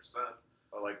birth of their son.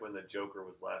 Or like when the Joker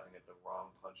was laughing at the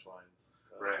wrong punchlines.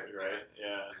 Right.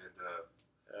 Yeah. And,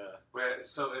 but,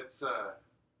 so it's...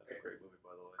 that's a great movie,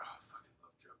 by the way. Oh, I fucking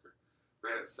love Joker.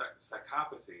 But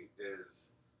psychopathy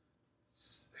is...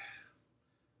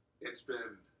 It's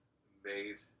been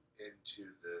made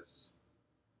into this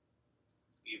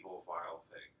evil, vile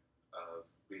thing of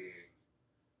being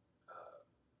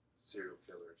serial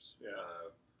killers. Yeah.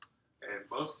 And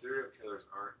most serial killers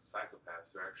aren't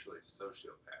psychopaths; they're actually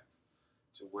sociopaths,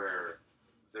 to where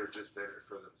they're just in it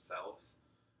for themselves.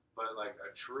 But like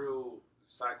a true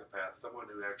psychopath, someone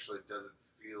who actually doesn't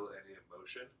feel any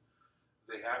emotion,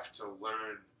 they have to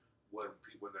learn when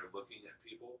they're looking at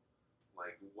people,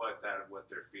 like what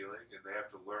they're feeling, and they have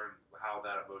to learn how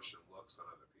that emotion looks on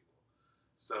other people.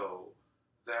 So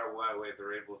that way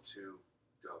they're able to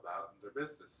go about their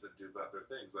business and do about their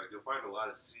things. Like you'll find a lot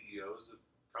of CEOs of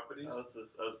companies. I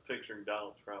was picturing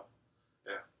Donald Trump.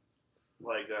 Yeah.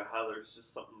 Like how there's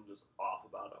just something just off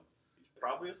about him. He's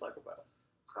probably a psychopath.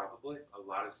 Probably a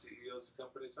lot of CEOs of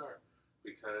companies are,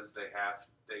 because they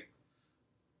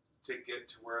to get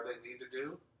to where they need to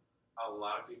do. A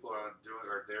lot of people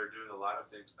they're doing a lot of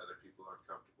things other people aren't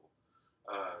comfortable.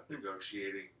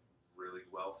 Negotiating really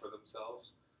well for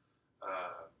themselves.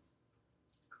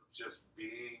 Just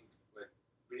being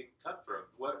cutthroat.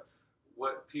 What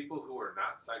people who are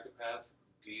not psychopaths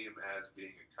deem as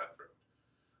being a cutthroat.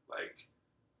 Like,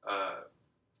 I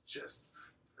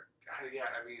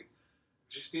mean,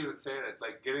 just even saying it, it's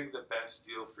like getting the best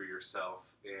deal for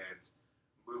yourself and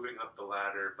moving up the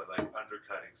ladder, but like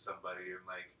undercutting somebody, and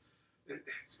like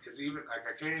it's because even like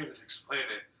I can't even explain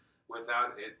it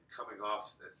without it coming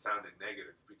off as sounding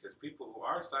negative, because people who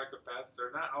are psychopaths,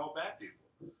 they're not all bad people.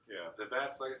 Yeah.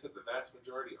 Like I said, the vast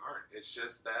majority aren't. It's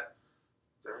just that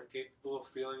they're incapable of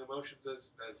feeling emotions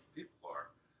as people are.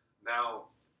 Now,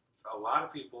 a lot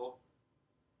of people,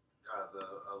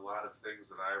 a lot of things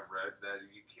that I've read, that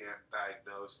you can't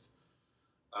diagnose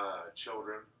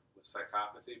children with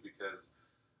psychopathy because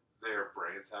their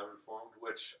brains haven't formed,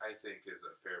 which I think is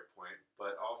a fair point.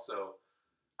 But also,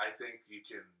 I think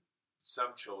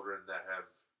some children that have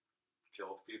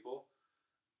killed people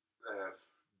have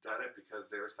done it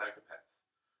because they were psychopaths,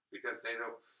 because they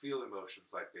don't feel emotions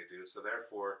like they do. So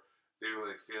therefore, the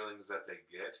only feelings that they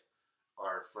get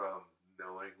are from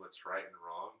knowing what's right and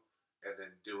wrong, and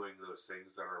then doing those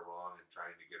things that are wrong and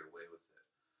trying to get away with it.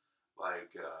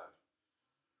 Like,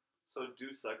 so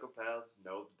do psychopaths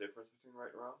know the difference between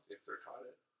right and wrong? If they're taught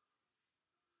it.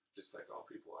 Just like all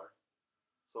people are.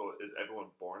 So is everyone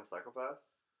born a psychopath?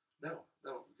 No,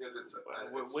 because it's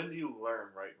when do you learn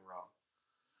right and wrong?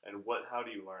 And how do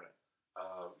you learn it?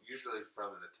 Usually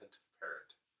from an attentive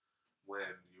parent.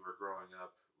 When you were growing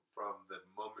up, from the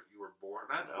moment you were born.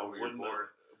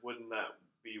 Wouldn't that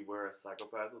be where a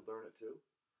psychopath would learn it too?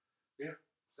 Yeah.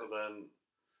 So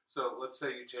let's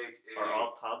say you take are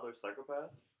all toddlers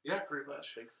psychopaths? Yeah, pretty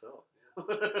much. I think so.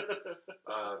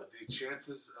 Yeah. The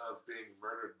chances of being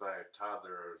murdered by a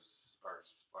toddler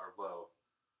are low.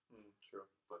 True.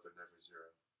 But they're never zero.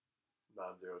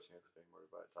 Non-zero chance of being murdered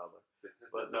by a toddler.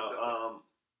 But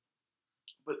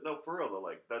no, for real though,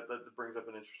 like that brings up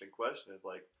an interesting question. Is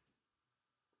like,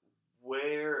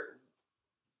 when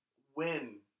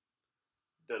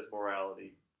does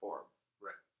morality form?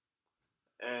 Right.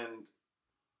 And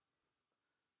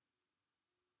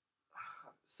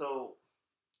so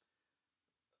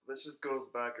this just goes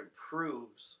back and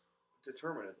proves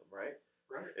determinism, right?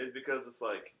 Right. It's because it's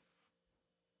like,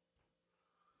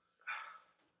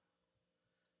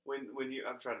 when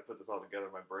I'm trying to put this all together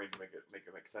in my brain to make it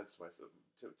make sense to myself,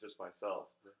 Take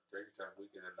your time. We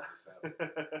can edit this out.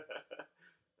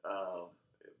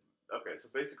 Okay, so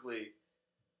basically,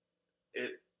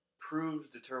 it proves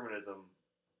determinism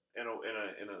in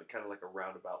a kind of like a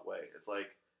roundabout way. It's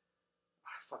like,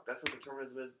 that's what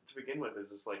determinism is to begin with. It's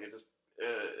just like, it's just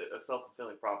a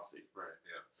self-fulfilling prophecy. Right.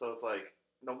 Yeah. So it's like,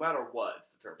 no matter what,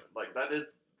 it's determined. Like that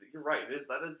is, you're right.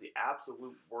 That is the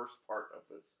absolute worst part of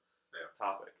this. Yeah.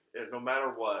 Topic is no matter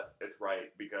what, it's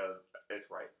right because it's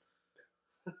right.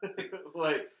 Yeah.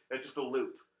 Like it's just a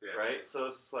loop, yeah. Right? So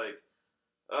it's just like,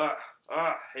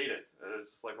 hate it.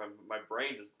 It's just like my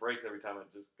brain just breaks every time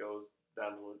it just goes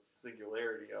down to the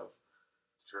singularity of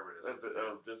determinism.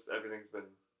 Of just everything's been.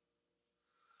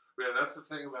 Yeah, that's the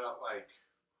thing about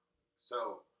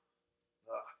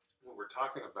when we're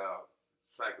talking about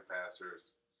psychopaths or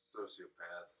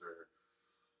sociopaths or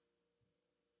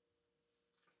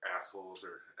assholes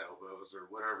or elbows or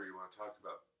whatever you want to talk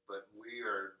about. But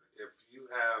if you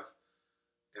have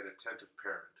an attentive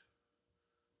parent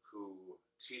who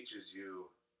teaches you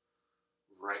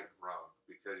right and wrong,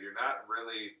 because you're not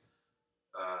really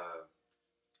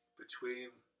between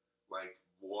like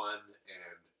 1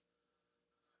 and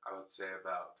I would say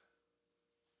about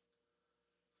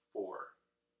 4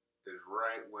 is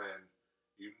right when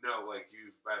like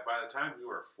by the time you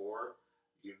are 4,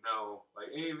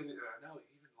 like even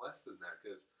less than that,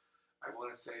 because I want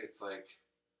to say it's like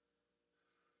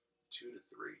 2 to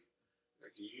 3.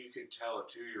 Like you can tell a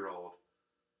 2-year-old,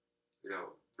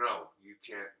 no, you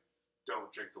can't.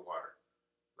 Don't drink the water.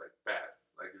 Like bad.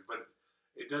 Like, but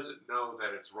it doesn't know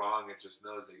that it's wrong. It just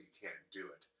knows that you can't do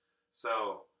it.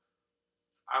 So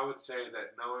I would say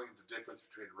that knowing the difference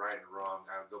between right and wrong,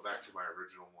 I would go back to my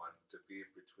original one to be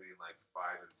between like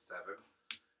 5 and 7,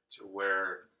 to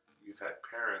where you've had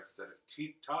parents that have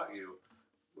taught you.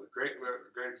 Great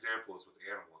example is with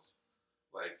animals.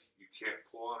 Like, you can't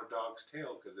pull on a dog's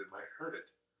tail because it might hurt it.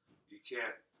 you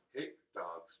can't hit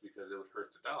dogs because it would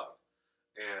hurt the dog,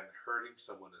 and hurting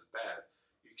someone is bad.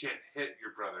 You can't hit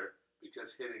your brother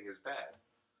because hitting is bad.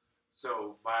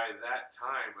 So by that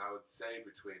time, I would say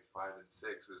between 5 and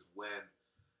 6 is when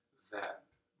that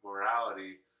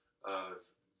morality of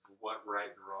what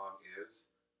right and wrong is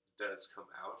does come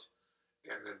out.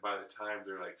 And then by the time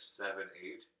they're like 7,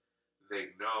 8,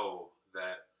 they know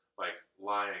that like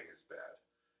lying is bad.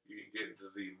 You can get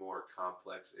into the more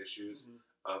complex issues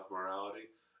of morality,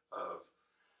 of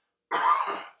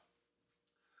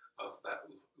of that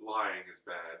lying is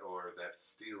bad or that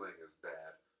stealing is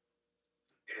bad.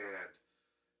 And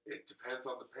it depends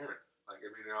on the parent. Like,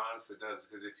 I mean, it honestly does.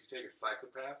 Because if you take a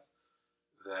psychopath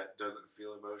that doesn't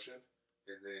feel emotion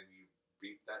and then you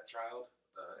beat that child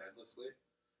endlessly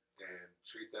and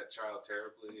treat that child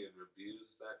terribly and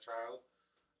abuse that child,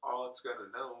 all it's going to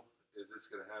know is it's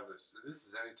going to have this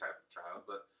is any type of child,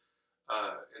 but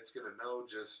it's going to know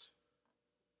just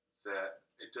that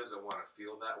it doesn't want to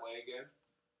feel that way again.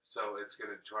 So it's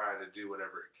going to try to do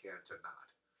whatever it can to not.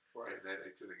 Right. And then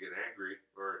it's going to get angry,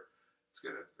 or it's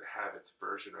going to have its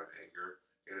version of anger,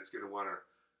 and it's going to want to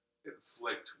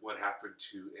inflict what happened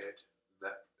to it,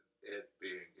 that it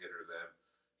being it or them,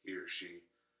 he or she.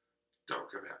 Don't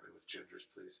come at me with genders,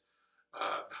 please.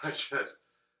 But just,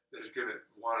 they're going to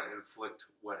want to inflict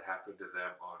what happened to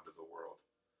them onto the world.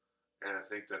 And I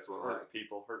think that's what hurt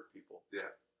people.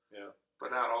 Yeah. Yeah.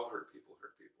 But not all hurt people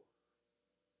hurt people.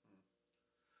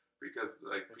 Because,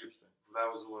 like, that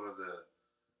was one of the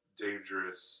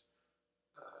dangerous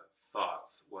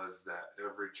thoughts, was that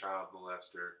every child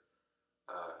molester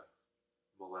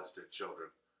molested children.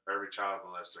 Or every child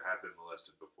molester had been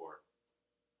molested before.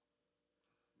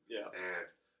 Yeah. And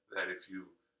that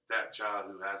that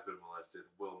child who has been molested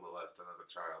will molest another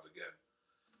child again.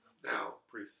 Now,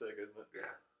 pretty sick, isn't it?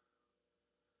 Yeah.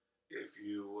 If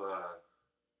you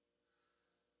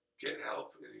get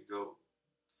help and you go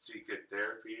seek a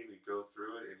therapy and you go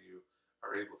through it and you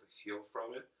are able to heal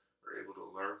from it or able to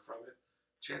learn from it,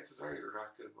 chances are you're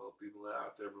not going to be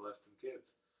out there molesting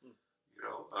kids. You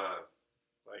know,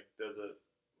 like,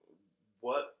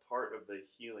 what part of the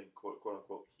healing, quote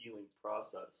unquote, healing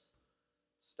process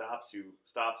stops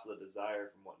the desire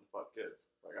from wanting to fuck kids?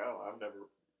 Like, I've never,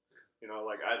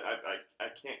 like, I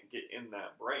can't get in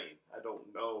that brain. I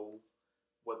don't know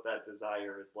what that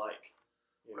desire is like,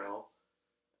 you know?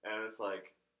 And it's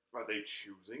like, are they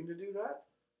choosing to do that?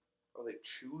 Are they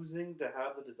choosing to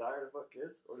have the desire to fuck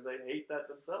kids? Or do they hate that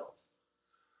themselves?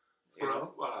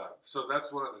 So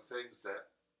that's one of the things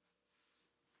that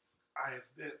I have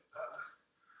been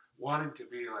wanting to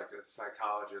be like a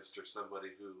psychologist or somebody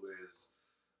who is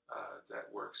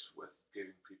that works with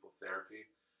giving people therapy.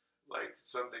 Like,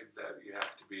 something that you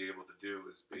have to be able to do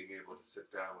is being able to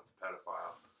sit down with a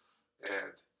pedophile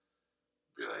and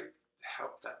be like,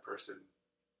 help that person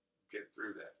get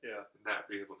through that. Yeah. And not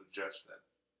be able to judge them.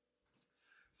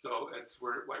 So it's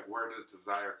where does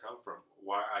desire come from?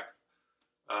 Why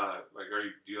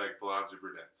do you like blondes or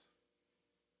brunettes?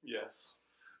 Yes.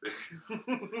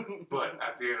 But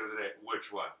at the end of the day,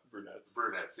 which one? Brunettes.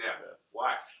 Brunettes, yeah.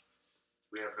 Why?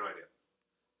 We have no idea.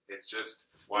 It's just,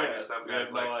 why do some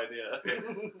guys like... no idea.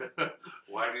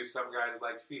 Why do some guys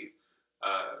like feet?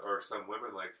 Or some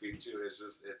women like feet too.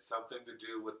 It's something to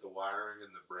do with the wiring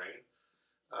in the brain.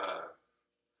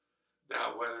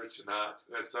 Now, whether it's not,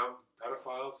 some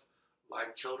pedophiles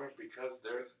like children because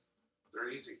they're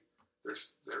easy.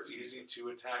 They're easy to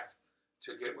attack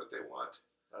to get what they want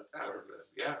out of it.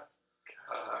 Yeah.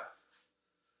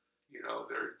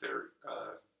 They're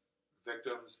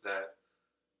victims that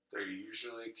they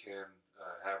usually can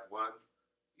have one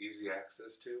easy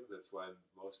access to. That's why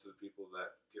most of the people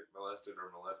that get molested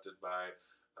are molested by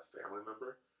a family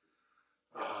member.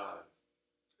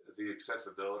 The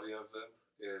accessibility of them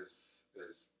is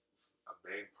a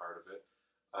main part of it.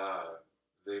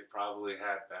 They've probably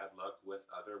had bad luck with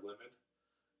other women,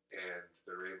 and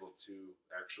they're able to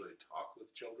actually talk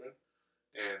with children,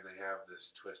 and they have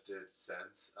this twisted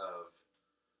sense of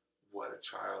what a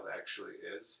child actually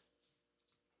is.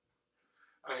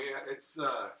 It's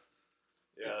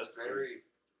that's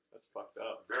fucked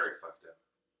up. Very fucked up.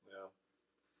 Yeah.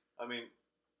 I mean,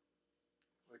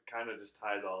 it kind of just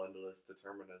ties all into this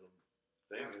determinism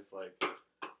thing. Yeah. It's like,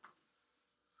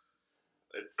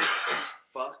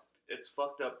 it's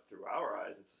fucked up through our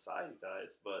eyes and society's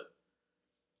eyes, but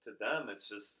to them, it's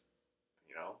just,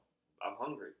 I'm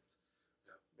hungry.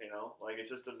 Yeah. Like, it's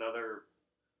just another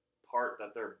part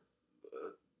that they're,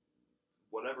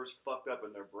 whatever's fucked up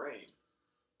in their brain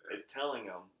is telling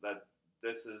them that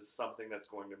this is something that's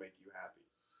going to make you happy.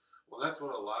 Well, that's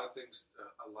what a lot of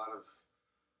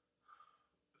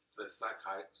the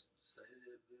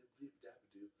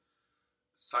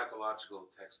psychological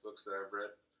textbooks that I've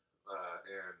read,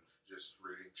 and just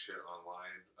reading shit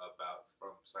online about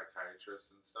from psychiatrists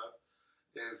and stuff,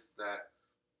 is that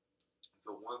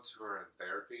the ones who are in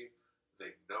therapy,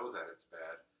 they know that it's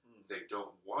bad. They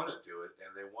don't want to do it, and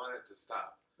they want it to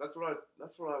stop. That's what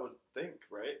I would think,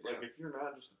 right? Like Yeah. if you're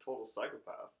not just a total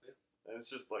psychopath, Yeah. and it's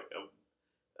just like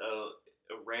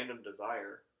a random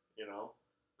desire, you know,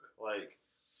 like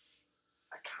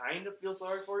I kind of feel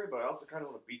sorry for you, but I also kind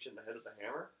of want to beat you in the head with a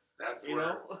hammer. That's You where,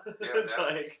 know, yeah, it's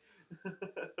that's- like,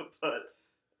 but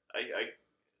I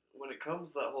when it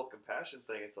comes to that whole compassion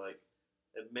thing, it's like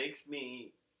it makes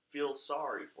me feel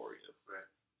sorry for you. Right.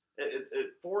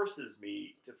 It forces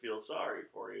me to feel sorry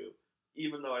for you,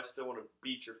 even though I still want to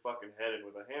beat your fucking head in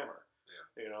with a hammer.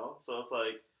 Yeah. You know, so it's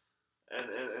like,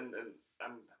 and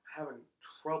I'm having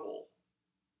trouble,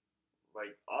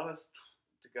 like honest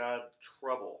to God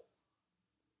trouble,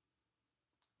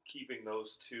 keeping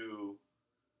those two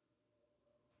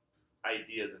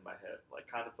ideas in my head, like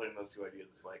contemplating those two ideas.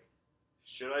 It's like,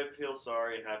 should I feel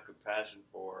sorry and have compassion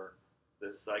for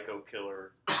this psycho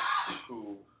killer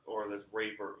who, or this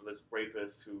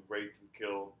rapist who raped and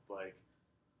killed like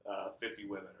 50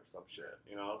 women or some shit?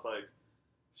 You know, it's like,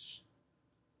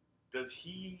 does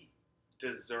he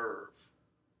deserve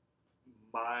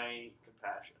my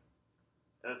compassion?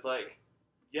 And it's like,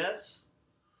 yes,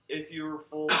 if you're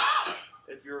full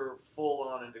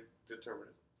on into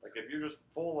determinism. Like, if you're just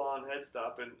full on head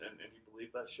stopping and you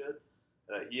believe that shit,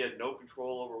 that he had no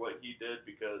control over what he did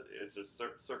because it's just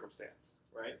circumstance,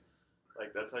 right?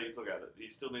 Like, that's how you look at it. He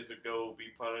still needs to go be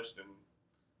punished and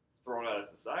thrown out of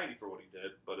society for what he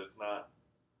did, but it's not.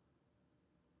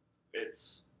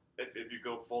 It's if you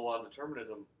go full on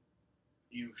determinism,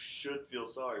 you should feel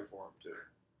sorry for him too.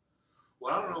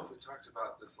 Well, I don't know if we talked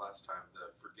about this last time.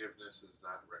 The forgiveness is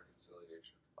not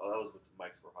reconciliation. Oh, that was with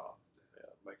Mike Verhoff.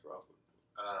 Yeah, Mike Verhoff.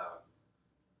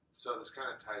 So this kind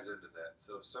of ties into that.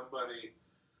 So if somebody,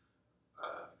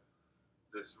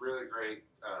 this really great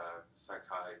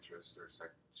psychiatrist,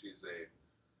 she's a,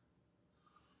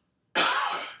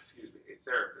 excuse me, a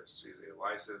therapist. She's a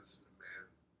licensed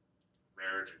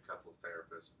marriage and couple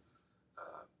therapist.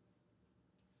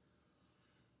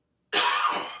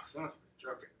 Son of a bitch.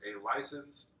 Okay, a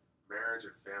licensed marriage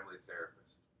and family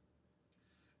therapist.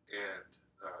 And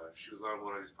she was on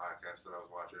one of these podcasts that I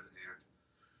was watching, and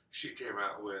she came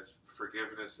out with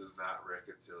forgiveness is not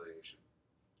reconciliation.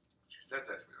 She said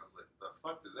that to me. I was like, the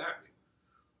fuck does that mean?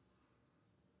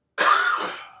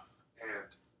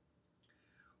 And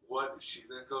what she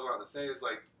then goes on to say is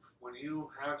like, when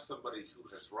you have somebody who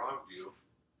has wronged you,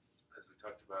 as we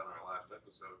talked about in our last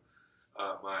episode,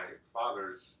 my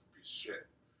father's just a piece of shit.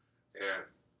 And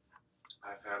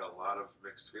I've had a lot of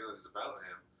mixed feelings about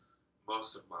him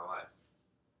most of my life.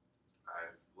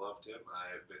 I've loved him.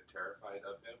 I have been terrified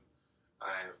of him.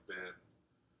 I have been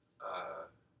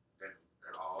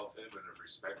in awe of him and have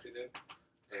respected him.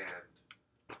 And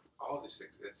all these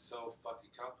things. It's so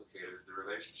fucking complicated, the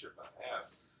relationship I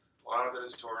have. A lot of it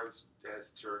is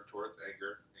turned towards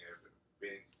anger and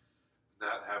being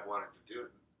wanting to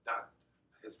do it.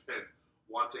 Has been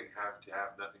wanting to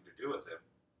have nothing to do with him.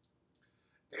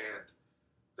 And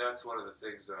that's one of the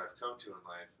things that I've come to in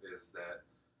life is that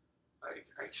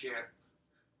I can't.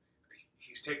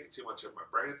 He's taking too much of my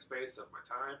brain space, of my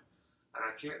time, and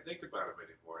I can't think about him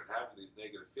anymore. And having these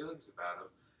negative feelings about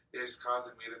him is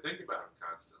causing me to think about him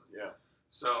constantly. Yeah.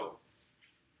 So,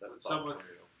 That's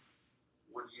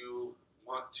when you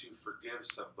want to forgive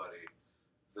somebody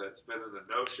that's been in the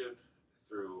notion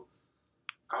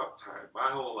throughout time,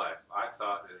 my whole life, I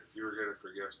thought that if you were going to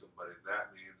forgive somebody,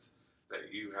 that means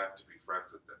that you have to be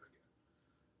friends with them again.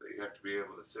 That you have to be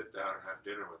able to sit down and have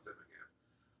dinner with them again.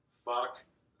 Fuck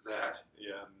that.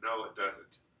 Yeah. No, it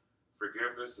doesn't.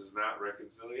 Forgiveness is not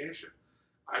reconciliation.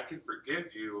 I can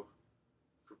forgive you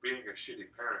for being a shitty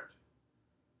parent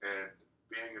and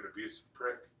being an abusive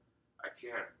prick. I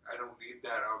can't. I don't need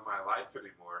that on my life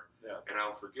anymore. Yeah. And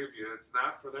I'll forgive you. It's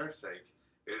not for their sake.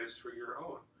 It is for your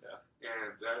own. Yeah.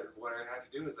 And that, what I had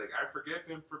to do is like, I forgive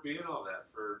him for being all that,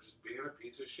 for just being a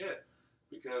piece of shit.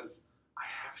 Because I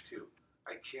have to.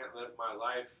 I can't live my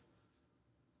life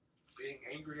being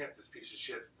angry at this piece of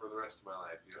shit for the rest of my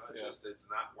life. You know, it's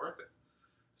not worth it.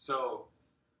 So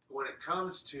when it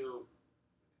comes to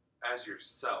as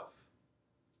yourself,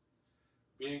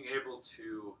 being able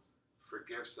to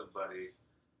forgive somebody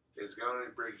is going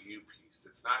to bring you peace.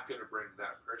 It's not going to bring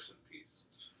that person peace.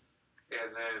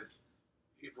 And then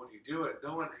when you do it,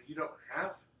 you don't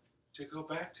have to go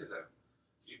back to them.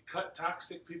 You cut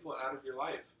toxic people out of your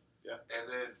life. Yeah. And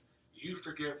then you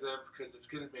forgive them because it's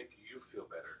going to make you feel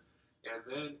better. And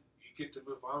then you get to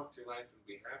move on with your life and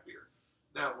be happier.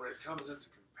 Now, when it comes into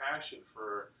compassion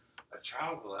for a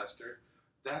child molester,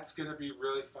 that's going to be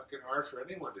really fucking hard for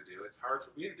anyone to do. It's hard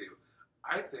for me to do.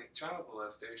 I think child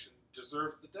molestation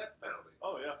deserves the death penalty.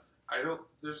 Oh yeah. I don't.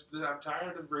 I'm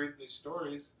tired of reading these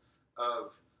stories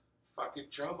of fucking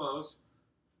chomos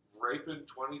raping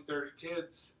 20, 30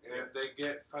 kids, and they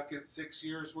get fucking 6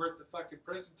 years worth of fucking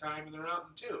prison time, and they're out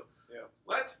in 2. Yeah.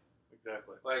 What?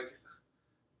 Exactly. Like,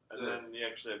 and then you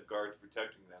actually have guards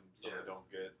protecting them, so Yeah. they don't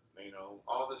get,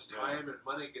 all this time and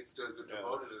money gets devoted Yeah.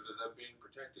 into them being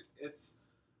protected. It's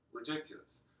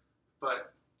ridiculous.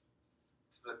 But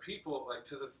to the people,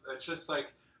 it's just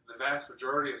like the vast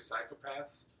majority of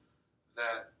psychopaths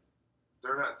that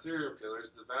they're not serial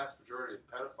killers. The vast majority of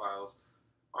pedophiles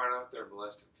aren't out there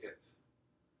molesting kids.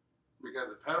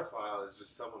 Because a pedophile is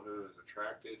just someone who is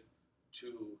attracted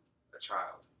to a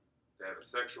child. They have a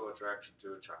sexual attraction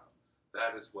to a child.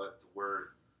 That is what the word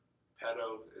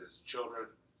pedo is. Children,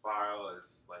 phile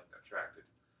is like attracted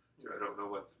to. I don't know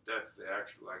what the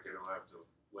actual, like, I don't have the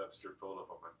Webster pulled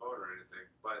up on my phone or anything,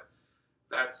 but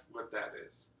that's what that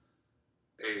is.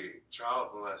 A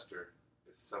child molester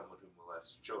is someone who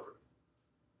molests children.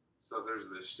 So there's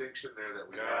a distinction there that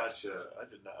we have to. I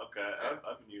did not. Okay,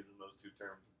 I've been using those two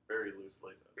terms very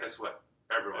loosely. Guess what?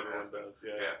 Everyone has been. does.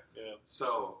 Yeah.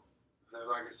 So,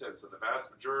 like I said, the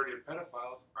vast majority of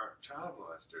pedophiles aren't child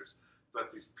molesters,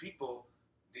 but these people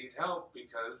need help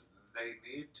because they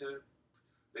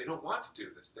don't want to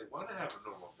do this. They want to have a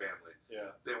normal family.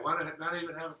 Yeah. They want to not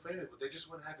even have a family, but they just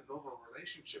want to have a normal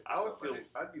relationship with somebody.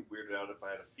 I'd be weirded out if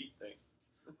I had a feet thing.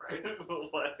 Right?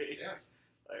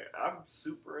 Like I'm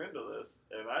super into this,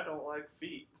 and I don't like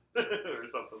feet, or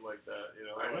something like that.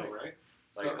 I know, right?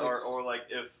 Like, or like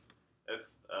if I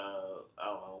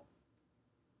don't know,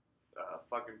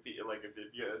 fucking feet. Like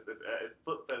if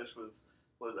foot fetish was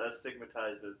as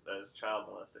stigmatized as child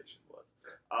molestation was.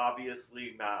 Yeah.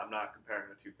 Obviously, I'm not comparing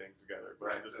the two things together,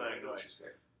 but I'm just saying, like,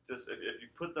 just if you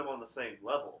put them on the same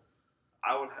level,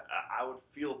 I would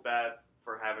feel bad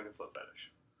for having a foot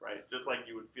fetish, right? Just like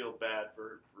you would feel bad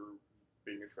for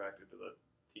being attracted to the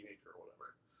teenager or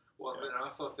whatever. Well, Yeah. and I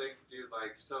also think, dude,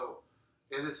 like, so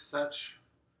it is such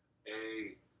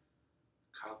a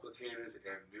complicated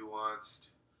and nuanced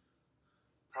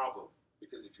problem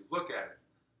because if you look at it,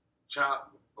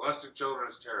 molesting children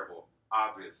is terrible.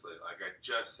 Obviously, like I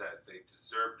just said, they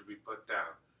deserve to be put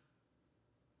down.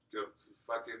 Go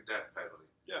fucking death penalty.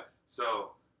 Yeah.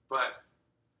 So, but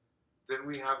then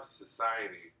we have a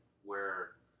society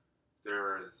where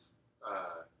there is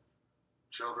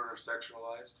children are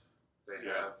sexualized. They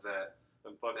have that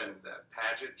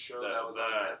pageant show that was on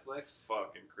Netflix.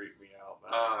 Fucking creeped me out,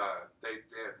 man. They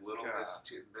had Little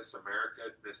Miss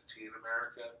America, Miss Teen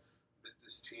America,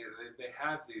 Miss Teen. They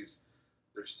have these.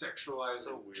 They're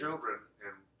sexualizing children,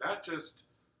 and not just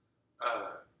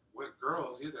with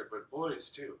girls either, but boys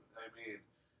too. I mean,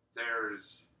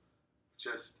 there's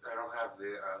just I don't have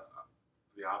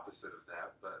the opposite of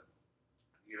that, but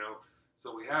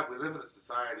so we live in a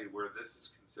society where this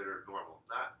is considered normal,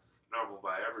 not normal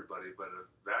by everybody, but a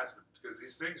vast because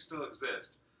these things still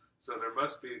exist. So there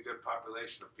must be a good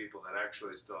population of people that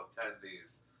actually still attend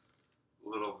these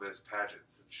Little Miss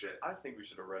pageants and shit. I think we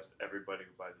should arrest everybody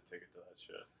who buys a ticket to that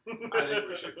shit. I think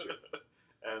we should too.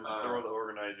 And throw the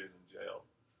organizers in jail.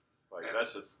 Like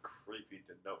that's just creepy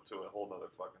to a whole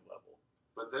nother fucking level.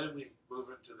 But then we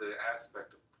move into the aspect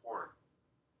of porn.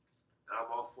 I'm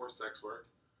all for sex work.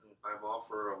 I'm all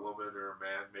for a woman or a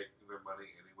man making their money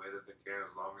any way that they can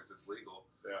as long as it's legal.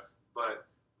 Yeah. But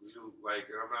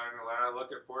I'm not gonna lie, I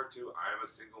look at porn too. I'm a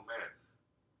single man.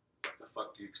 What the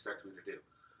fuck do you expect me to do?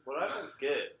 What I don't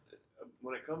get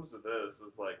when it comes to this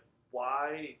is like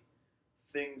why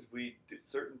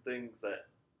certain things that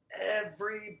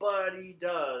everybody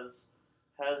does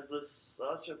has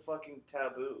such a fucking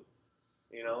taboo.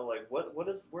 Like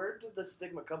where did the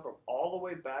stigma come from? All the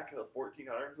way back in the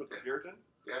 1400s with the Puritans?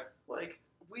 Yeah. Like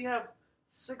we have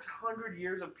 600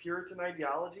 years of Puritan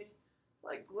ideology.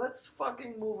 Like let's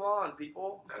fucking move on,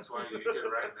 people. That's why you can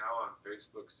right now on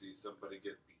Facebook see somebody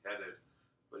get beheaded,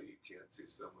 but you can't see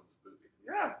someone's booty.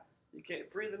 Yeah, you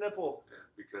can't free the nipple. Yeah,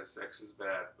 because sex is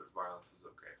bad, but violence is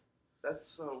okay. That's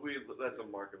so weird. That's a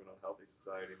mark of an unhealthy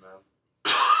society, man.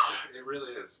 It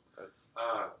really is. That's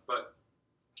but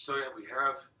so yeah, we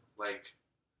have like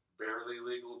barely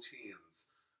legal teens.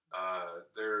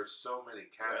 There's so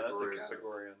many categories. That's a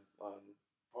category on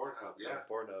Pornhub. Yeah,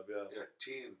 Pornhub. Yeah,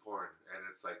 teen porn, and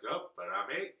it's like, oh, but I'm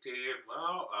 18.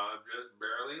 Well, I'm just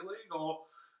barely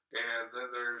legal. And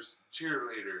then there's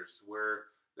cheerleaders,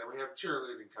 then we have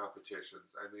cheerleading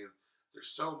competitions. I mean,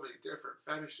 there's so many different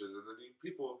fetishes, and then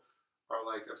people are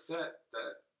like upset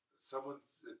that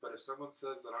if someone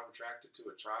says that I'm attracted to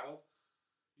a child,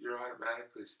 you're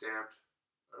automatically stamped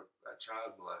a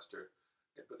child molester.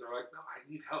 But they're like, no, I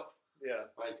need help. Yeah.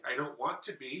 Like, I don't want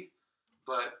to be,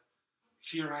 but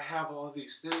here I have all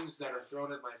these things that are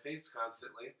thrown in my face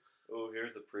constantly. Oh,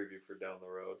 here's a preview for down the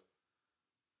road.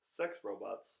 Sex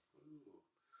robots. Ooh.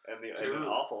 And the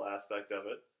awful aspect of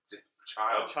it.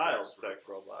 Child sex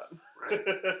robot. Right.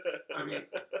 I mean,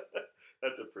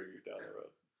 that's a preview down the road.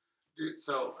 Dude,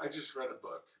 so I just read a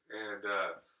book, and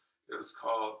it was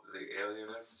called The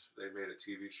Alienist. They made a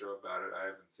TV show about it. I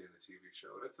haven't seen the TV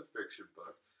show, and it's a fiction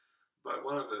book. But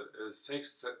it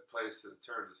takes place at the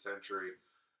turn of the century,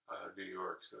 New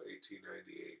York, so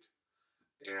 1898.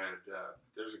 And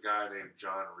there's a guy named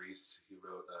John Reese. He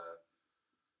wrote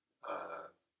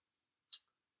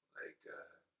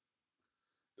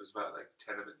it was about like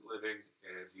tenement living,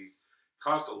 and he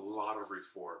caused a lot of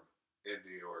reform in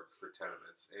New York for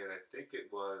tenements. And I think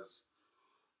it was,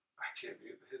 he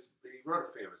wrote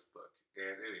a famous book.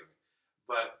 And anyway,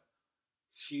 but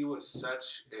he was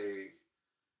such a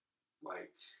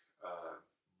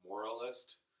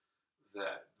moralist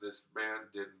that this man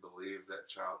didn't believe that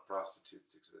child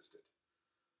prostitutes existed.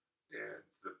 And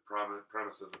the prominent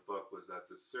premise of the book was that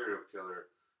the serial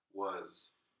killer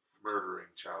was murdering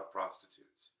child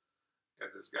prostitutes. And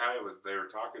this guy they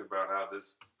were talking about how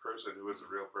this person who was a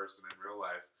real person in real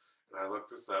life, and I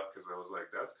looked this up because I was like,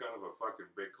 that's kind of a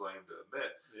fucking big claim to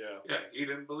admit. Yeah. Yeah, he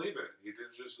didn't believe it. He did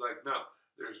just like, no,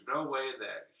 there's no way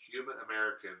that human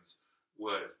Americans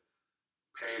would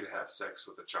pay to have sex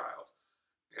with a child.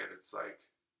 And it's like,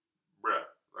 bruh,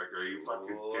 like, are you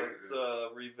fucking kidding? Let's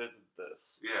revisit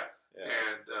this. Yeah.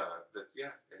 And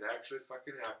it actually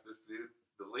fucking happened. This dude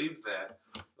believed that,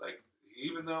 like,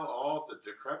 even though all the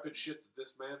decrepit shit that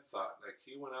this man thought, like,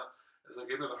 he went out, it's like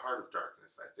Into the Heart of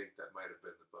Darkness. I think that might have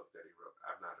been the book that he wrote.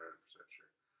 I'm not 100% sure.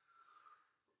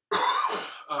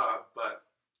 But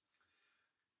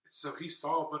so he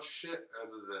saw a bunch of shit out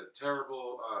of the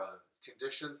terrible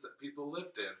conditions that people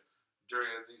lived in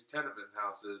during these tenement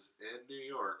houses in New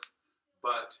York,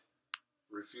 but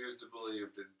refused to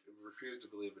believe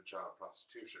in child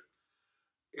prostitution.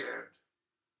 And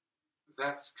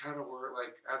that's kind of where,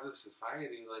 like, as a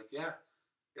society, like, yeah,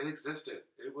 it existed.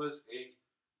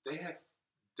 They had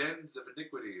dens of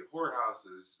iniquity,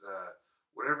 whorehouses,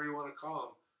 whatever you want to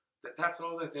call them. That's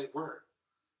all that they were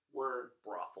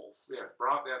brothels. Yeah,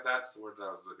 that's the word that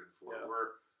I was looking for. Yeah.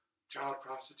 Were child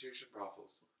prostitution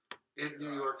brothels in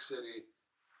New York City,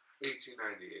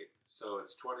 1898. So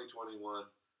it's 2021.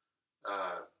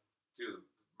 Do the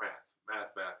math.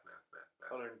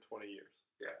 120 years.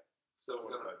 Yeah. So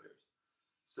 25 years.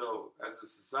 So as a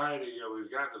society, we've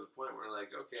gotten to the point where,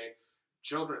 like, okay,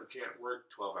 children can't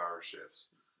work 12-hour shifts.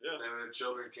 Yeah. And then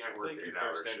children can't work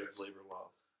 8-hour shifts. Labor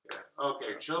laws. Yeah.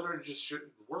 Okay, children just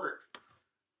shouldn't work.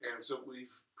 And so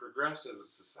we've progressed as a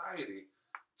society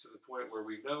to the point where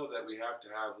we know that we have to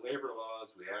have labor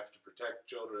laws, we have to protect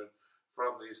children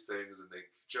from these things, and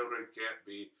children can't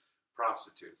be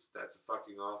prostitutes. That's a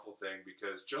fucking awful thing,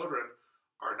 because children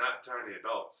are not tiny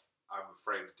adults, I'm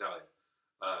afraid to tell you.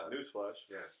 Newsflash.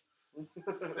 Yeah.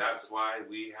 That's why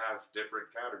we have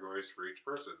different categories for each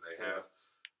person. They have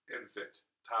infant,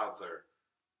 toddler,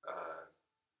 I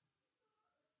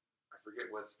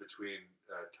forget what's between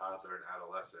toddler and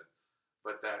adolescent,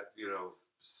 but that,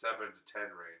 7 to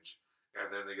 10 range.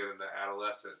 And then they get into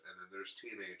adolescent, and then there's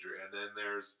teenager, and then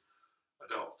there's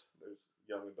adult. There's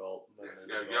young adult.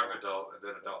 Young adult, and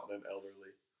then adult. And then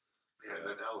elderly. Yeah, and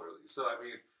then elderly. So, I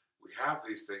mean, we have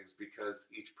these things because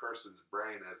each person's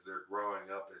brain, as they're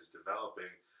growing up, is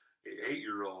developing. An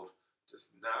 8-year-old does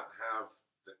not have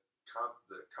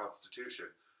the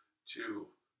constitution to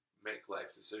make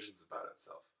life decisions about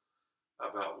itself,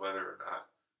 about whether or not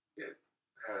it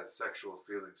has sexual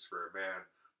feelings for a man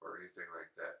or anything like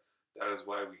that. That is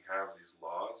why we have these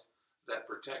laws that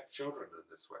protect children in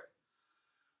this way.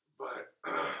 But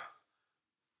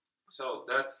so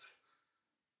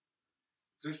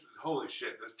holy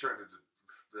shit, this turned into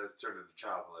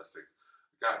child molesting.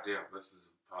 Goddamn, this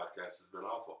podcast has been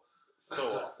awful.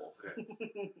 So awful.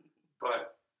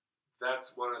 But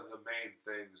that's one of the main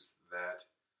things that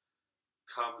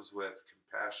comes with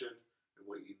compassion, and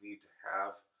what you need to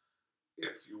have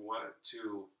if you want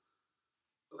to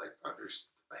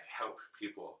help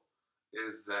people,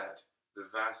 is that the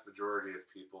vast majority of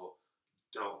people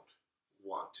don't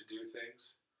want to do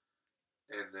things,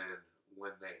 and then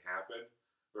when they happen,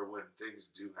 or when things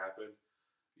do happen,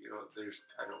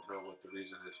 I don't know what the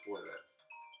reason is for that.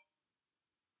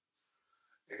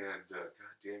 And God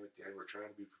damn it, Dan, we're trying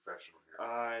to be professional here.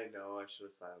 I know, I should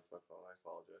have silenced my phone. I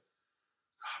apologize.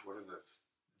 God, what are the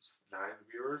 9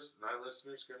 viewers, 9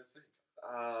 listeners. Got to think.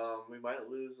 We might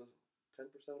lose 10%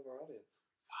 of our audience.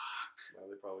 Fuck. Well,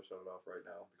 they probably shut it off right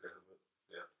now because of it.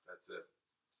 Yeah, that's it.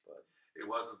 But it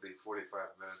wasn't the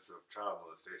 45 minutes of child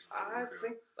molestation. I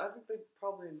think they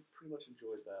probably pretty much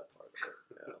enjoyed that part of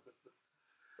it.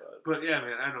 Yeah. But yeah,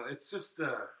 man, I don't know. It's just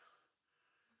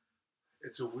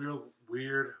it's a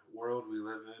weird world we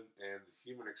live in, and the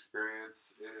human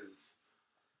experience is.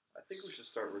 I think we should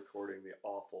start recording the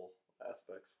awful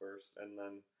aspects first, and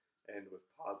then end with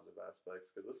positive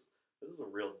aspects, because this is a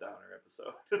real downer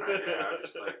episode. Yeah, I'm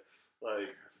just like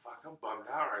fuck, I'm bummed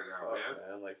out right now,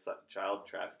 man. Like child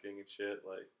trafficking and shit.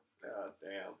 Like, god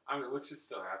damn. I mean, which is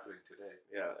still happening today.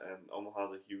 Yeah, and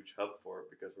Omaha's a huge hub for it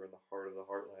because we're in the heart of the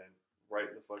heartland, right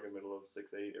in the fucking middle of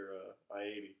 680 or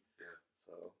I-80. Yeah.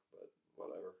 So, but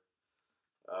whatever.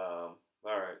 All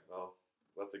right. Well,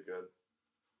 that's a good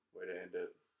way to end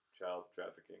it. Child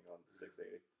trafficking on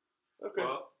 680. Okay.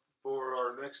 Well, for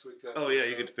our next week episode,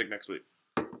 you get to pick next week.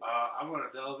 I'm going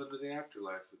to delve into the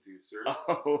afterlife with you, sir.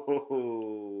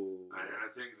 Oh. And I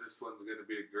think this one's going to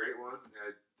be a great one.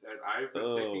 And I've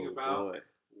been thinking about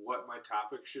what my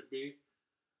topic should be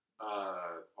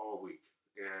all week.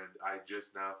 And I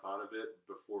just now thought of it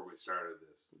before we started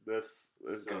this.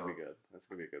 This is going to be good. That's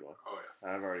going to be a good one. Oh, yeah.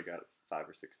 I've already got 5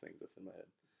 or 6 things that's in my head.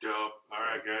 Dope. All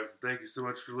right, guys. Thank you so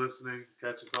much for listening.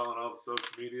 Catch us all on all the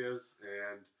social medias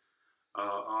and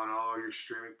on all your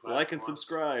streaming platforms. Like and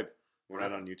subscribe. We're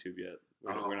not on YouTube yet.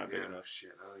 We're not big enough.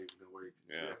 Shit, I don't even know where you can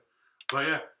see it. But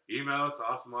yeah, email us,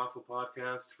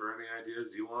 AwesomeAwfulPodcast, for any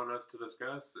ideas you want us to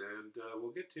discuss, and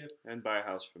we'll get to you. And buy a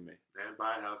house from me. And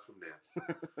buy a house from Dan.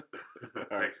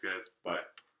 Thanks, guys. Bye. Bye.